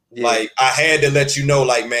 Yeah. Like, I had to let you know,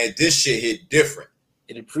 like, man, this shit hit different.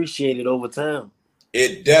 It appreciated over time.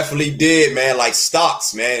 It definitely did, man. Like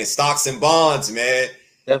stocks, man. Stocks and bonds, man.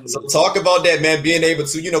 Definitely. So talk about that, man. Being able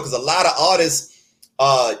to, you know, because a lot of artists,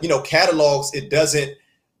 you know, catalogs, it doesn't,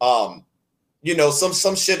 you know,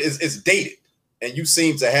 some shit is dated. And you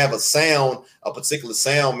seem to have a particular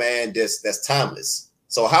sound, man, that's timeless.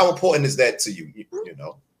 So how important is that to you, you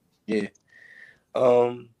know? Yeah.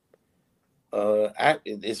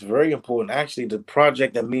 It's very important. Actually, the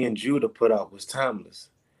project that me and Judah put out was timeless.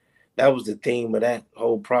 That was the theme of that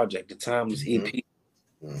whole project, the timeless EP.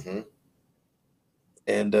 Mm-hmm.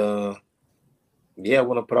 And yeah, I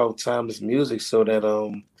want to put out timeless music so that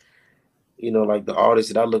you know, like the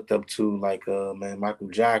artists that I looked up to, like man, Michael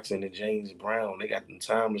Jackson and James Brown, they got them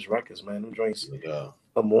timeless records, man. Them drinks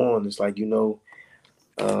come on. It's like, you know,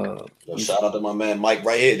 shout out to my man Mike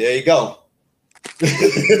right here. There you go.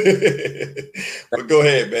 But go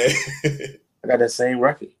ahead, man. I got that same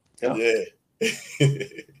record. Yeah.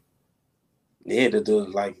 Yeah, the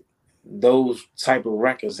like those type of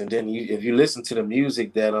records, and then if you listen to the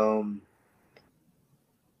music that I'm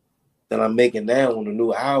making now on the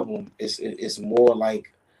new album, it's more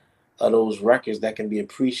like those records that can be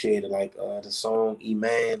appreciated, like the song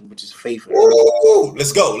 "Iman," which is Faith. Ooh,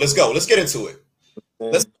 let's go. Let's get into it.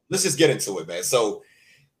 Let's just get into it, man. So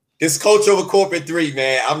this Culture Over Corporate 3,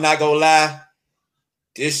 man, I'm not gonna lie.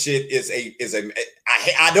 This shit is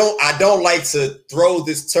I don't like to throw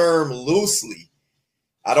this term loosely.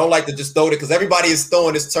 I don't like to just throw it because everybody is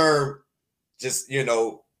throwing this term just, you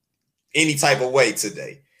know, any type of way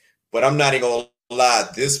today. But I'm not even gonna lie,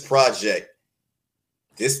 this project,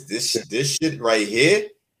 this shit right here,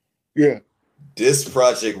 yeah, this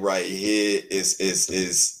project right here is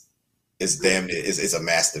damn near is a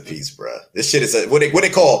masterpiece, bro. This shit is what they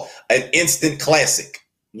call an instant classic.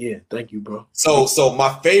 Yeah, thank you, bro. So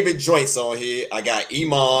my favorite joints on here, I got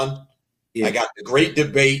Iman, I got The Great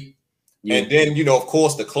Debate, and then, you know, of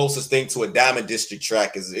course, the closest thing to a Diamond District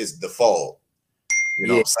track is The Fall. You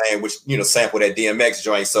know what I'm saying? Which, you know, sample that DMX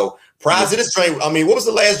joint. So prior to this joint, I mean, what was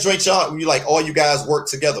the last joint y'all all you guys worked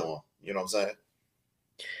together on? You know what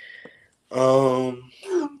I'm saying?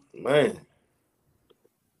 Man.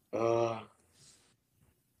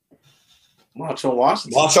 March on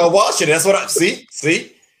Washington. That's what I see.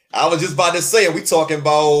 I was just about to say it. We talking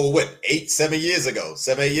about what, 7 years ago.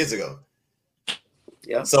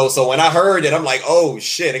 Yeah. So when I heard it, I'm like, oh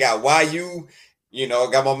shit, I got YU, you know,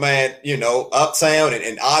 got my man, you know, Uptown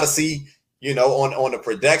and Odyssey, you know, on the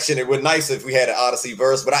production. It would be nice if we had an Odyssey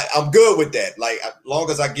verse, but I'm good with that. Like, as long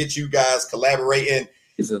as I get you guys collaborating,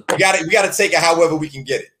 we gotta take it however we can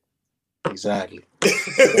get it. Exactly.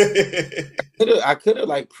 I could have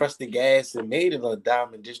like pressed the gas and made it a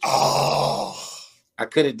Diamond District. Oh, I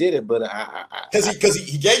could have did it, but because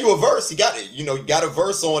he gave you a verse. He got it. You know, you got a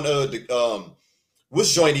verse on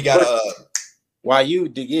which joint he got YU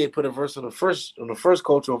did put a verse on the first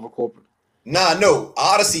Culture Over Corporate. Nah, no.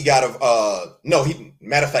 Odyssey got a no. He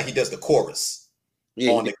matter of fact, he does the chorus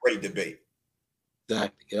on The Great Debate.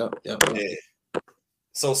 Exactly. Yep. Yeah.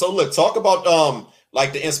 So look, talk about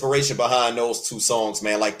like the inspiration behind those two songs,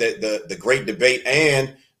 man. Like the Great Debate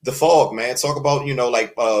and The Fog, man. Talk about, you know,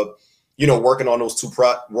 like you know, working on those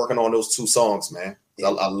two songs, man. Yeah.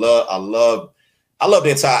 I love the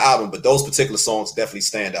entire album, but those particular songs definitely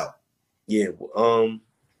stand out. Yeah.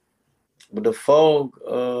 But The Fog,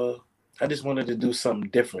 I just wanted to do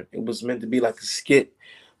something different. It was meant to be like a skit,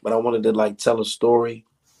 but I wanted to like tell a story,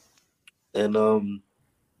 and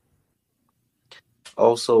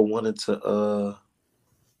also wanted to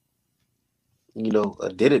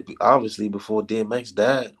did it obviously before DMX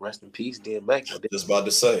died. Rest in peace, DMX. Just about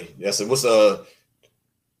to say. Yes, it was oh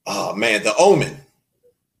man, the Omen.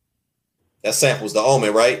 That samples the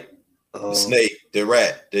Omen, right? The snake, the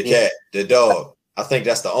rat, the cat, the dog. I think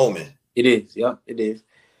that's the Omen. It is, yeah, it is.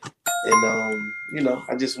 And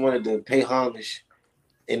I just wanted to pay homage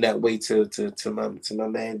in that way to my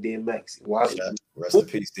man DMX. Rest in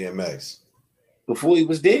peace, DMX. Before he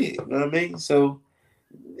was dead, you know what I mean? So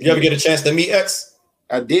you ever get a chance to meet X?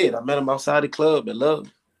 I did. I met him outside the club at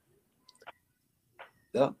Love.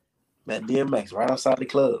 Yep. Met DMX right outside the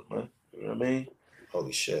club, man. You know what I mean?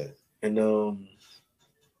 Holy shit. And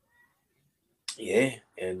yeah,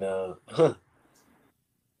 and the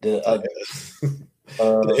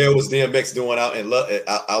hell was DMX doing out in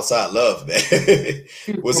outside Love, man?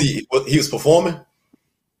 was he was performing?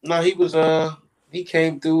 No, he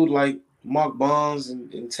came through like Mark Bonds and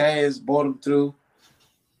Taz brought him through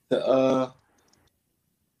the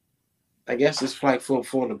I guess it's like for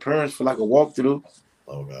an appearance, for like a walkthrough.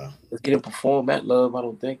 Oh god. Let's get him perform at Love, I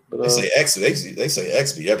don't think. But they say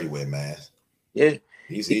X be everywhere, man. Yeah.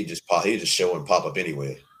 He just show and pop up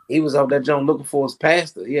anywhere. He was out that joint looking for his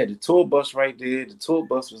pastor. He had the tour bus right there. The tour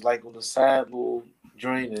bus was like on the side little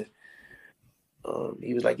drain. And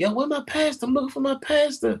he was like, "Yo, where my pastor? I'm looking for my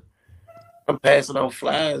pastor." I'm passing out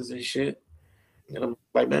flyers and shit. And I'm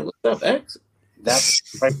like, "Man, what's up, X?" That's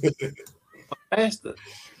right. My pastor.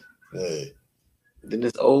 Hey. Then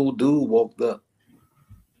this old dude walked up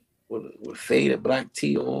with faded black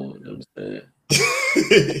tee on. You know what I'm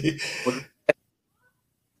saying?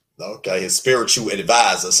 Okay, his spiritual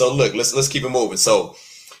advisor. So look, let's keep it moving. So,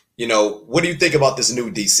 what do you think about this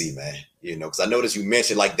new DC, man? Because I noticed you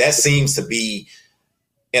mentioned like that seems to be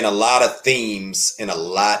in a lot of themes in a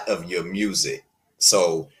lot of your music.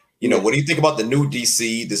 So, what do you think about the new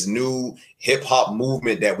DC, this new hip hop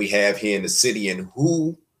movement that we have here in the city, and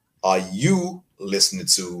who are you listening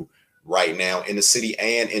to right now in the city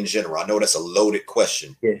and in general? I know that's a loaded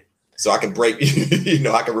question. Yeah. So I can break,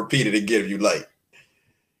 I can repeat it again if you like.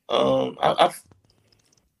 I'm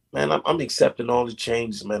accepting all the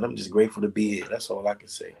changes, man. I'm just grateful to be here. That's all I can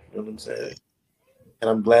say. You know what I'm saying? And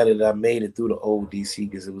I'm glad that I made it through the old DC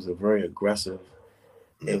because it was a very aggressive.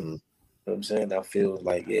 You know what I'm saying? I feel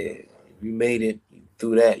like, yeah, you made it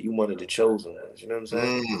through that. You one of the chosen ones. You know what I'm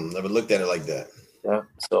saying? Never looked at it like that. Yeah.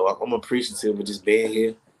 So I'm appreciative of just being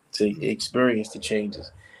here to experience the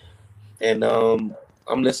changes. And I'm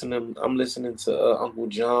listening to Uncle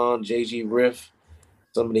John, JG Riff,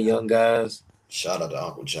 some of the young guys. Shout out to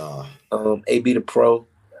Uncle John. AB the Pro.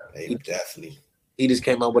 Definitely. He just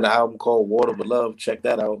came out with an album called Water with Love. Check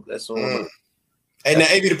that out. That's on. And now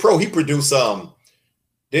AB the Pro, he produced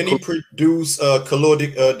didn't he produce Color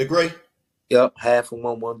de Grey? Yep, half of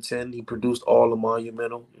 110. He produced all the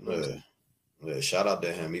Monumental. Yeah, shout out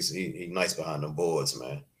to him. He's nice behind them boards,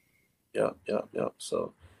 man. Yep.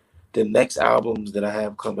 So the next albums that I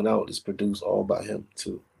have coming out is produced all by him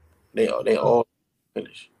too. They all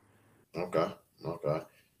finished. Okay. We're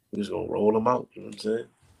just gonna roll them out. You know what I'm saying?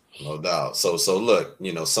 No doubt. So look,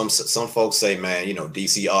 some folks say, man,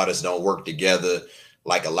 DC artists don't work together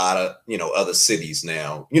like a lot of other cities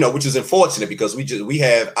now. Which is unfortunate because we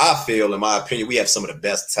have, I feel, in my opinion, we have some of the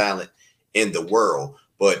best talent in the world.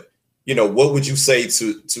 But what would you say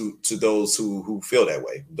to those who feel that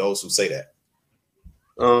way? Those who say that?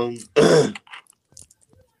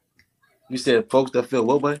 You said folks that feel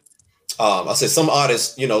what way? I said some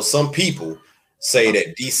artists, some people say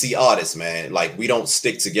that DC artists, man, like we don't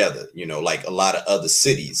stick together, like a lot of other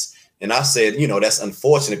cities. And I said, that's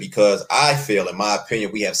unfortunate because I feel, in my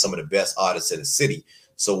opinion, we have some of the best artists in the city.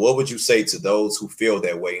 So what would you say to those who feel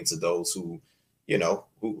that way and to those who,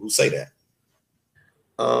 who say that?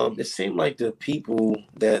 It seemed like the people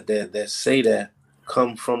that say that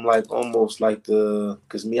come from like almost like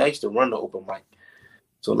because I used to run the open mic.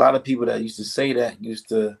 So a lot of people that used to say that used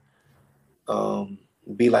to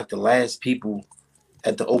be like the last people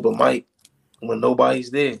at the open mic when nobody's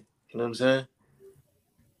there. You know what I'm saying?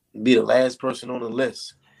 Be the last person on the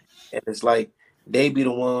list. And it's like they be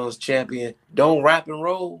the ones champion. Don't rap and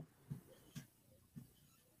roll.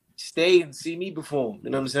 Stay and see me perform. You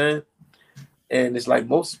know what I'm saying? And it's like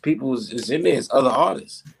most people is in there as other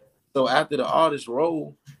artists. So after the artists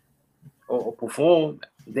roll or perform,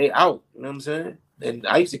 they out. You know what I'm saying? And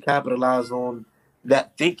I used to capitalize on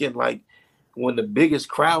that thinking like when the biggest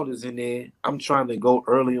crowd is in there, I'm trying to go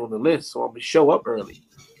early on the list. So I'm going to show up early.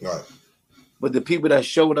 Right. But the people that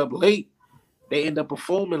showed up late, they end up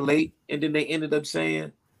performing late. And then they ended up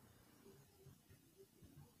saying,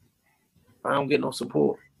 I don't get no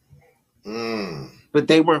support. but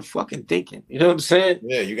they weren't fucking thinking. You know what I'm saying?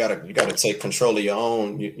 Yeah, you gotta take control of your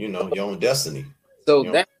own, your own destiny. So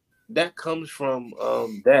You know. that comes from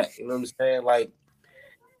that. You know what I'm saying? Like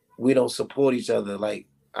we don't support each other. Like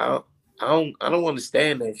I don't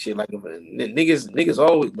understand that shit. Like if niggas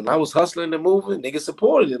always when I was hustling and moving, niggas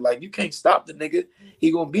supported it. Like you can't stop the nigga.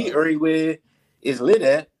 He gonna be Right. everywhere it's lit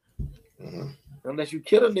at. Hmm. Unless you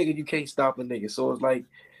kill a nigga, you can't stop a nigga. So it's like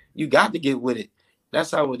you got to get with it.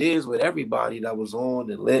 That's how it is with everybody that was on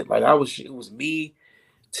and lit. Like it was me,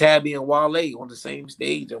 Tabby, and Wale on the same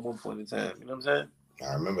stage at one point in time. You know what I'm saying?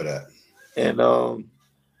 I remember that. And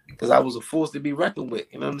because I was a force to be reckoned with.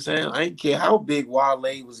 You know what I'm saying? I didn't care how big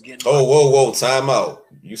Wale was getting. Oh, whoa, time out.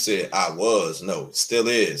 You said I was. No, still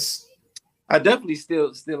is. I definitely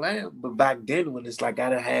still am. But back then, when it's like I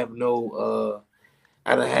didn't have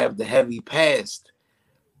the heavy past.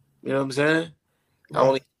 You know what I'm saying? I Right.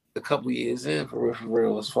 only a couple years in for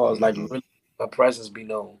real, as far as like Hmm. really my presence be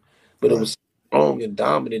known. But it Right. was strong and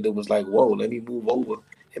dominant. It was like, whoa, let me move over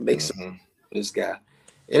and make some Hmm. for this guy.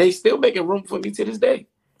 And they still making room for me to this day.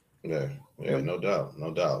 Yeah. You Yeah. know? No doubt.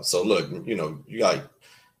 No doubt. So look, you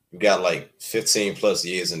got like 15 plus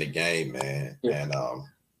years in the game, man, Yeah. and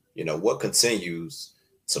what continues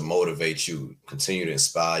to motivate you, continue to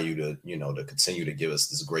inspire you to continue to give us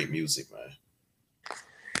this great music, man.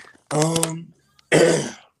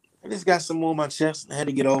 I just got some more on my chest. I had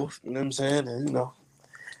to get off. You know what I'm saying? And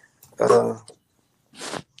uh,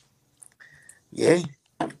 yeah,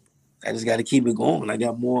 I just got to keep it going. I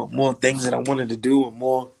got more things that I wanted to do, and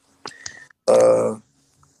more uh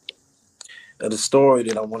of the story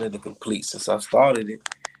that I wanted to complete since I started it.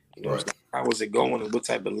 You know, Right. how was it going, and what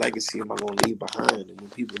type of legacy am I going to leave behind? And when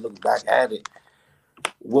people look back at it,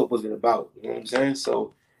 what was it about? You know what I'm saying?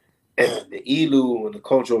 So the ELU and the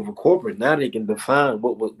culture over corporate, now they can define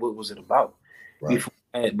what was it about. Right.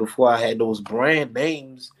 Before I had those brand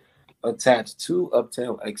names attached to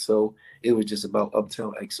Uptown XO, it was just about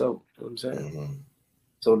Uptown XO. You know what I'm saying? Hmm.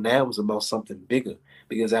 So now it's about something bigger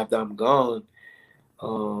because after I'm gone,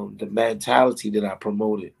 the mentality that I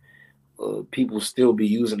promoted, people still be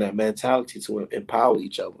using that mentality to empower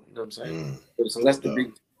each other. You know what I'm saying? Mm. So No that's the doubt.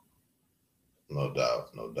 big. No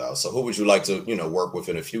doubt. No doubt. So who would you like to work with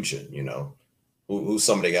in the future? Who's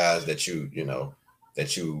some of the guys that you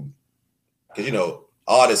because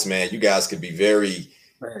artists, man, you guys could be very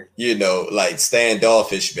Man. like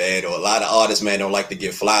standoffish, man, or a lot of artists, man, don't like to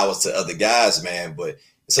give flowers to other guys, man. But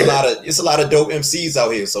it's a lot of dope MCs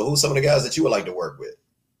out here. So who's some of the guys that you would like to work with?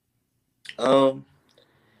 Um,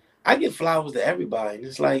 I give flowers to everybody. And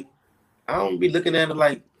it's like I don't be looking at it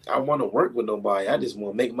like I want to work with nobody. I just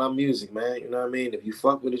want to make my music, man. You know what I mean? If you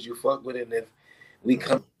fuck with it, you fuck with it. And if we Mm-hmm.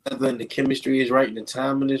 come together and the chemistry is right and the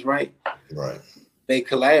timing is right, Right. they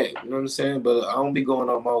collab. You know what I'm saying? But I don't be going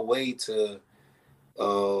on my way to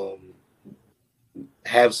um,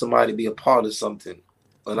 have somebody be a part of something,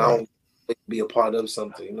 and I Right. don't be a part of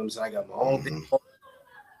something. You know what I'm saying? I got my own thing. Mm-hmm.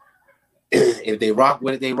 If they rock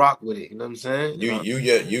with it, they rock with it. You know what I'm saying?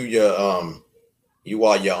 You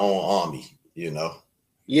are your own army.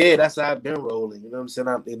 Yeah, that's how I've been rolling. You know what I'm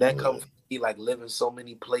saying? That Yeah. comes from me like living so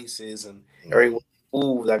many places and Right. everywhere I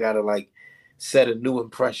move, I gotta like set a new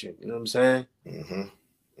impression. You know what I'm saying? Mm-hmm.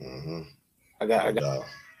 Mm-hmm. I No got doubt.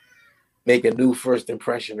 make a new first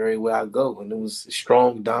impression everywhere I go, and it was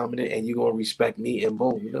strong, dominant, and you gonna respect me, and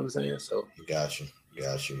boom. You know what I'm saying? So Got you.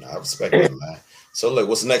 Got you. Now, I respect that, man. So look,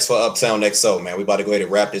 what's next for Uptown XO, man? We about to go ahead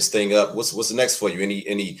and wrap this thing up. What's the next for you?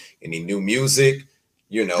 Any new music?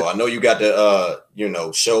 I know you got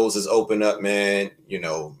the shows is open up, man.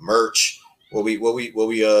 Merch. What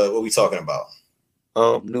we talking about?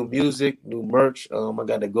 new music, new merch. I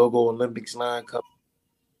got the Go Go Olympics line coming.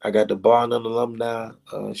 I got the Bar None alumni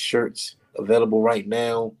shirts available right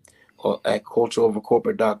now at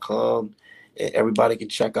cultureovercorporate.com. And everybody can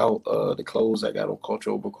check out the clothes I got on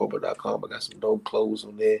cultureovercorporate.com. I got some dope clothes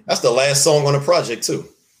on there. That's the last song on the project too.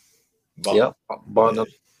 Yep. Bar Yeah. None.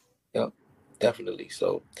 Yep. Definitely.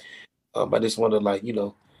 So I just want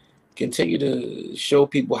to continue to show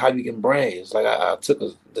people how you can brand. It's like I took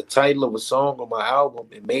the title of a song on my album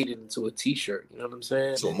and made it into a T-shirt. You know what I'm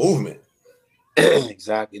saying? To a movement.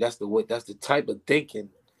 Exactly. That's the type of thinking.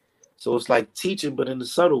 So it's like teaching, but in a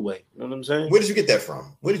subtle way. You know what I'm saying? Where did you get that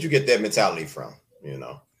from? Where did you get that mentality from?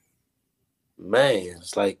 Man,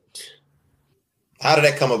 it's like How did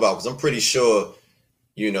that come about? Because I'm pretty sure,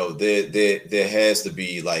 there has to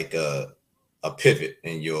be like a pivot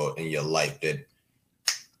in your life that,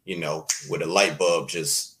 where the light bulb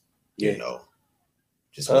just, yeah.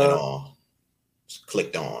 just went on, just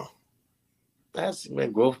clicked on. That's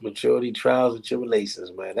growth, maturity, trials and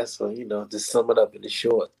tribulations, man. That's to sum it up in the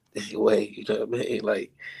short. way. You know what I mean?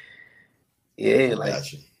 Like, yeah, I like,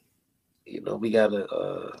 got you. we gotta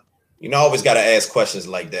I always got to ask questions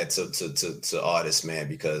like that to artists, man,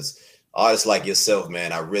 because artists like yourself,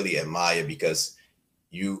 man, I really admire because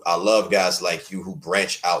I love guys like you who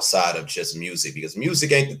branch outside of just music because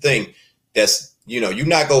music ain't the thing that's you're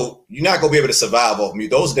not gonna be able to survive off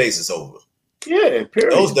music. Those days is over. yeah,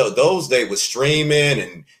 Those period. those days with streaming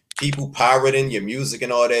and people pirating your music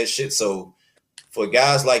and all that shit. So for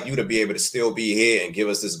guys like you to be able to still be here and give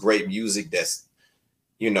us this great music that's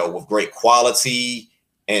with great quality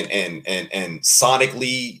and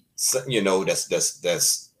sonically,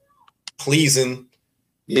 that's pleasing.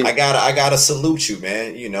 Yeah. I gotta salute you,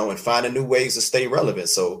 man. And finding new ways to stay relevant.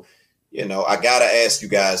 So, I gotta ask you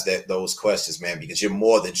guys those questions, man, because you're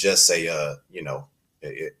more than just a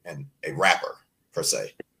rapper per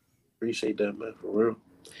se. Appreciate that, man, for real.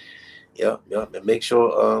 Yeah, yeah. And make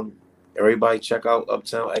sure everybody check out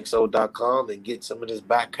uptownxo.com and get some of this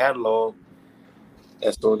back catalog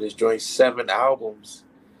that's on this joint, 7 albums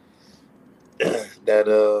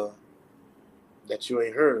that that you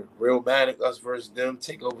ain't heard. Realmatic, Us versus Them,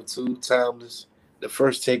 Takeover 2, Timeless, the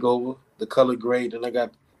first Takeover, The Color Grade, and I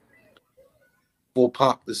got Full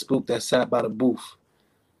Pop, The Spook That Sat by the Booth.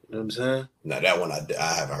 You know what I'm saying? Now that one I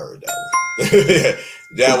haven't heard that one.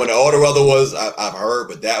 That one, all the other ones I've heard,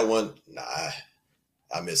 but that one, nah,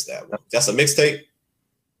 I missed that one. That's a mixtape.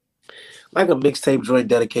 Like a mixtape joint,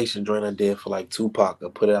 dedication joint I did for like Tupac. I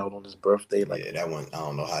put it out on his birthday. Like, yeah, that one, I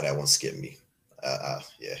don't know how that one skipped me.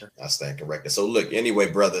 Yeah, I stand corrected. So look,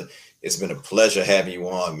 anyway, brother, it's been a pleasure having you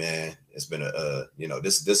on, man. It's been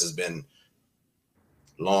this has been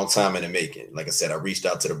a long time in the making. Like I said, I reached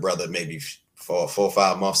out to the brother maybe 4 or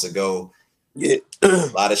 5 months ago. yeah. A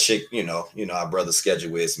lot of shit, our brother's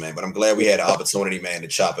schedule is, man. But I'm glad we had an opportunity, man, to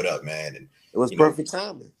chop it up, man. And It was perfect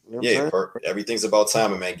timing. yeah, everything's about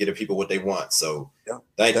timing, man. Get the people what they want. So Yeah.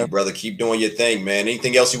 thank you, brother. Keep doing your thing, man.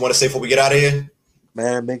 Anything else you want to say before we get out of here?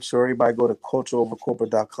 Man, make sure everybody go to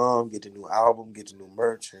cultureovercorporate.com, get the new album, get the new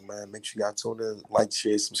merch, and man, make sure y'all tune in, like,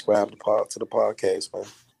 share, subscribe to the podcast, man.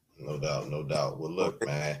 No doubt, no doubt. Well, look,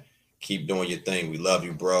 man, keep doing your thing. We love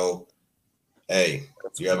you, bro. Hey,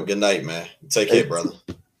 you have a good night, man. Take care, brother.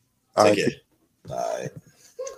 Take care. All right.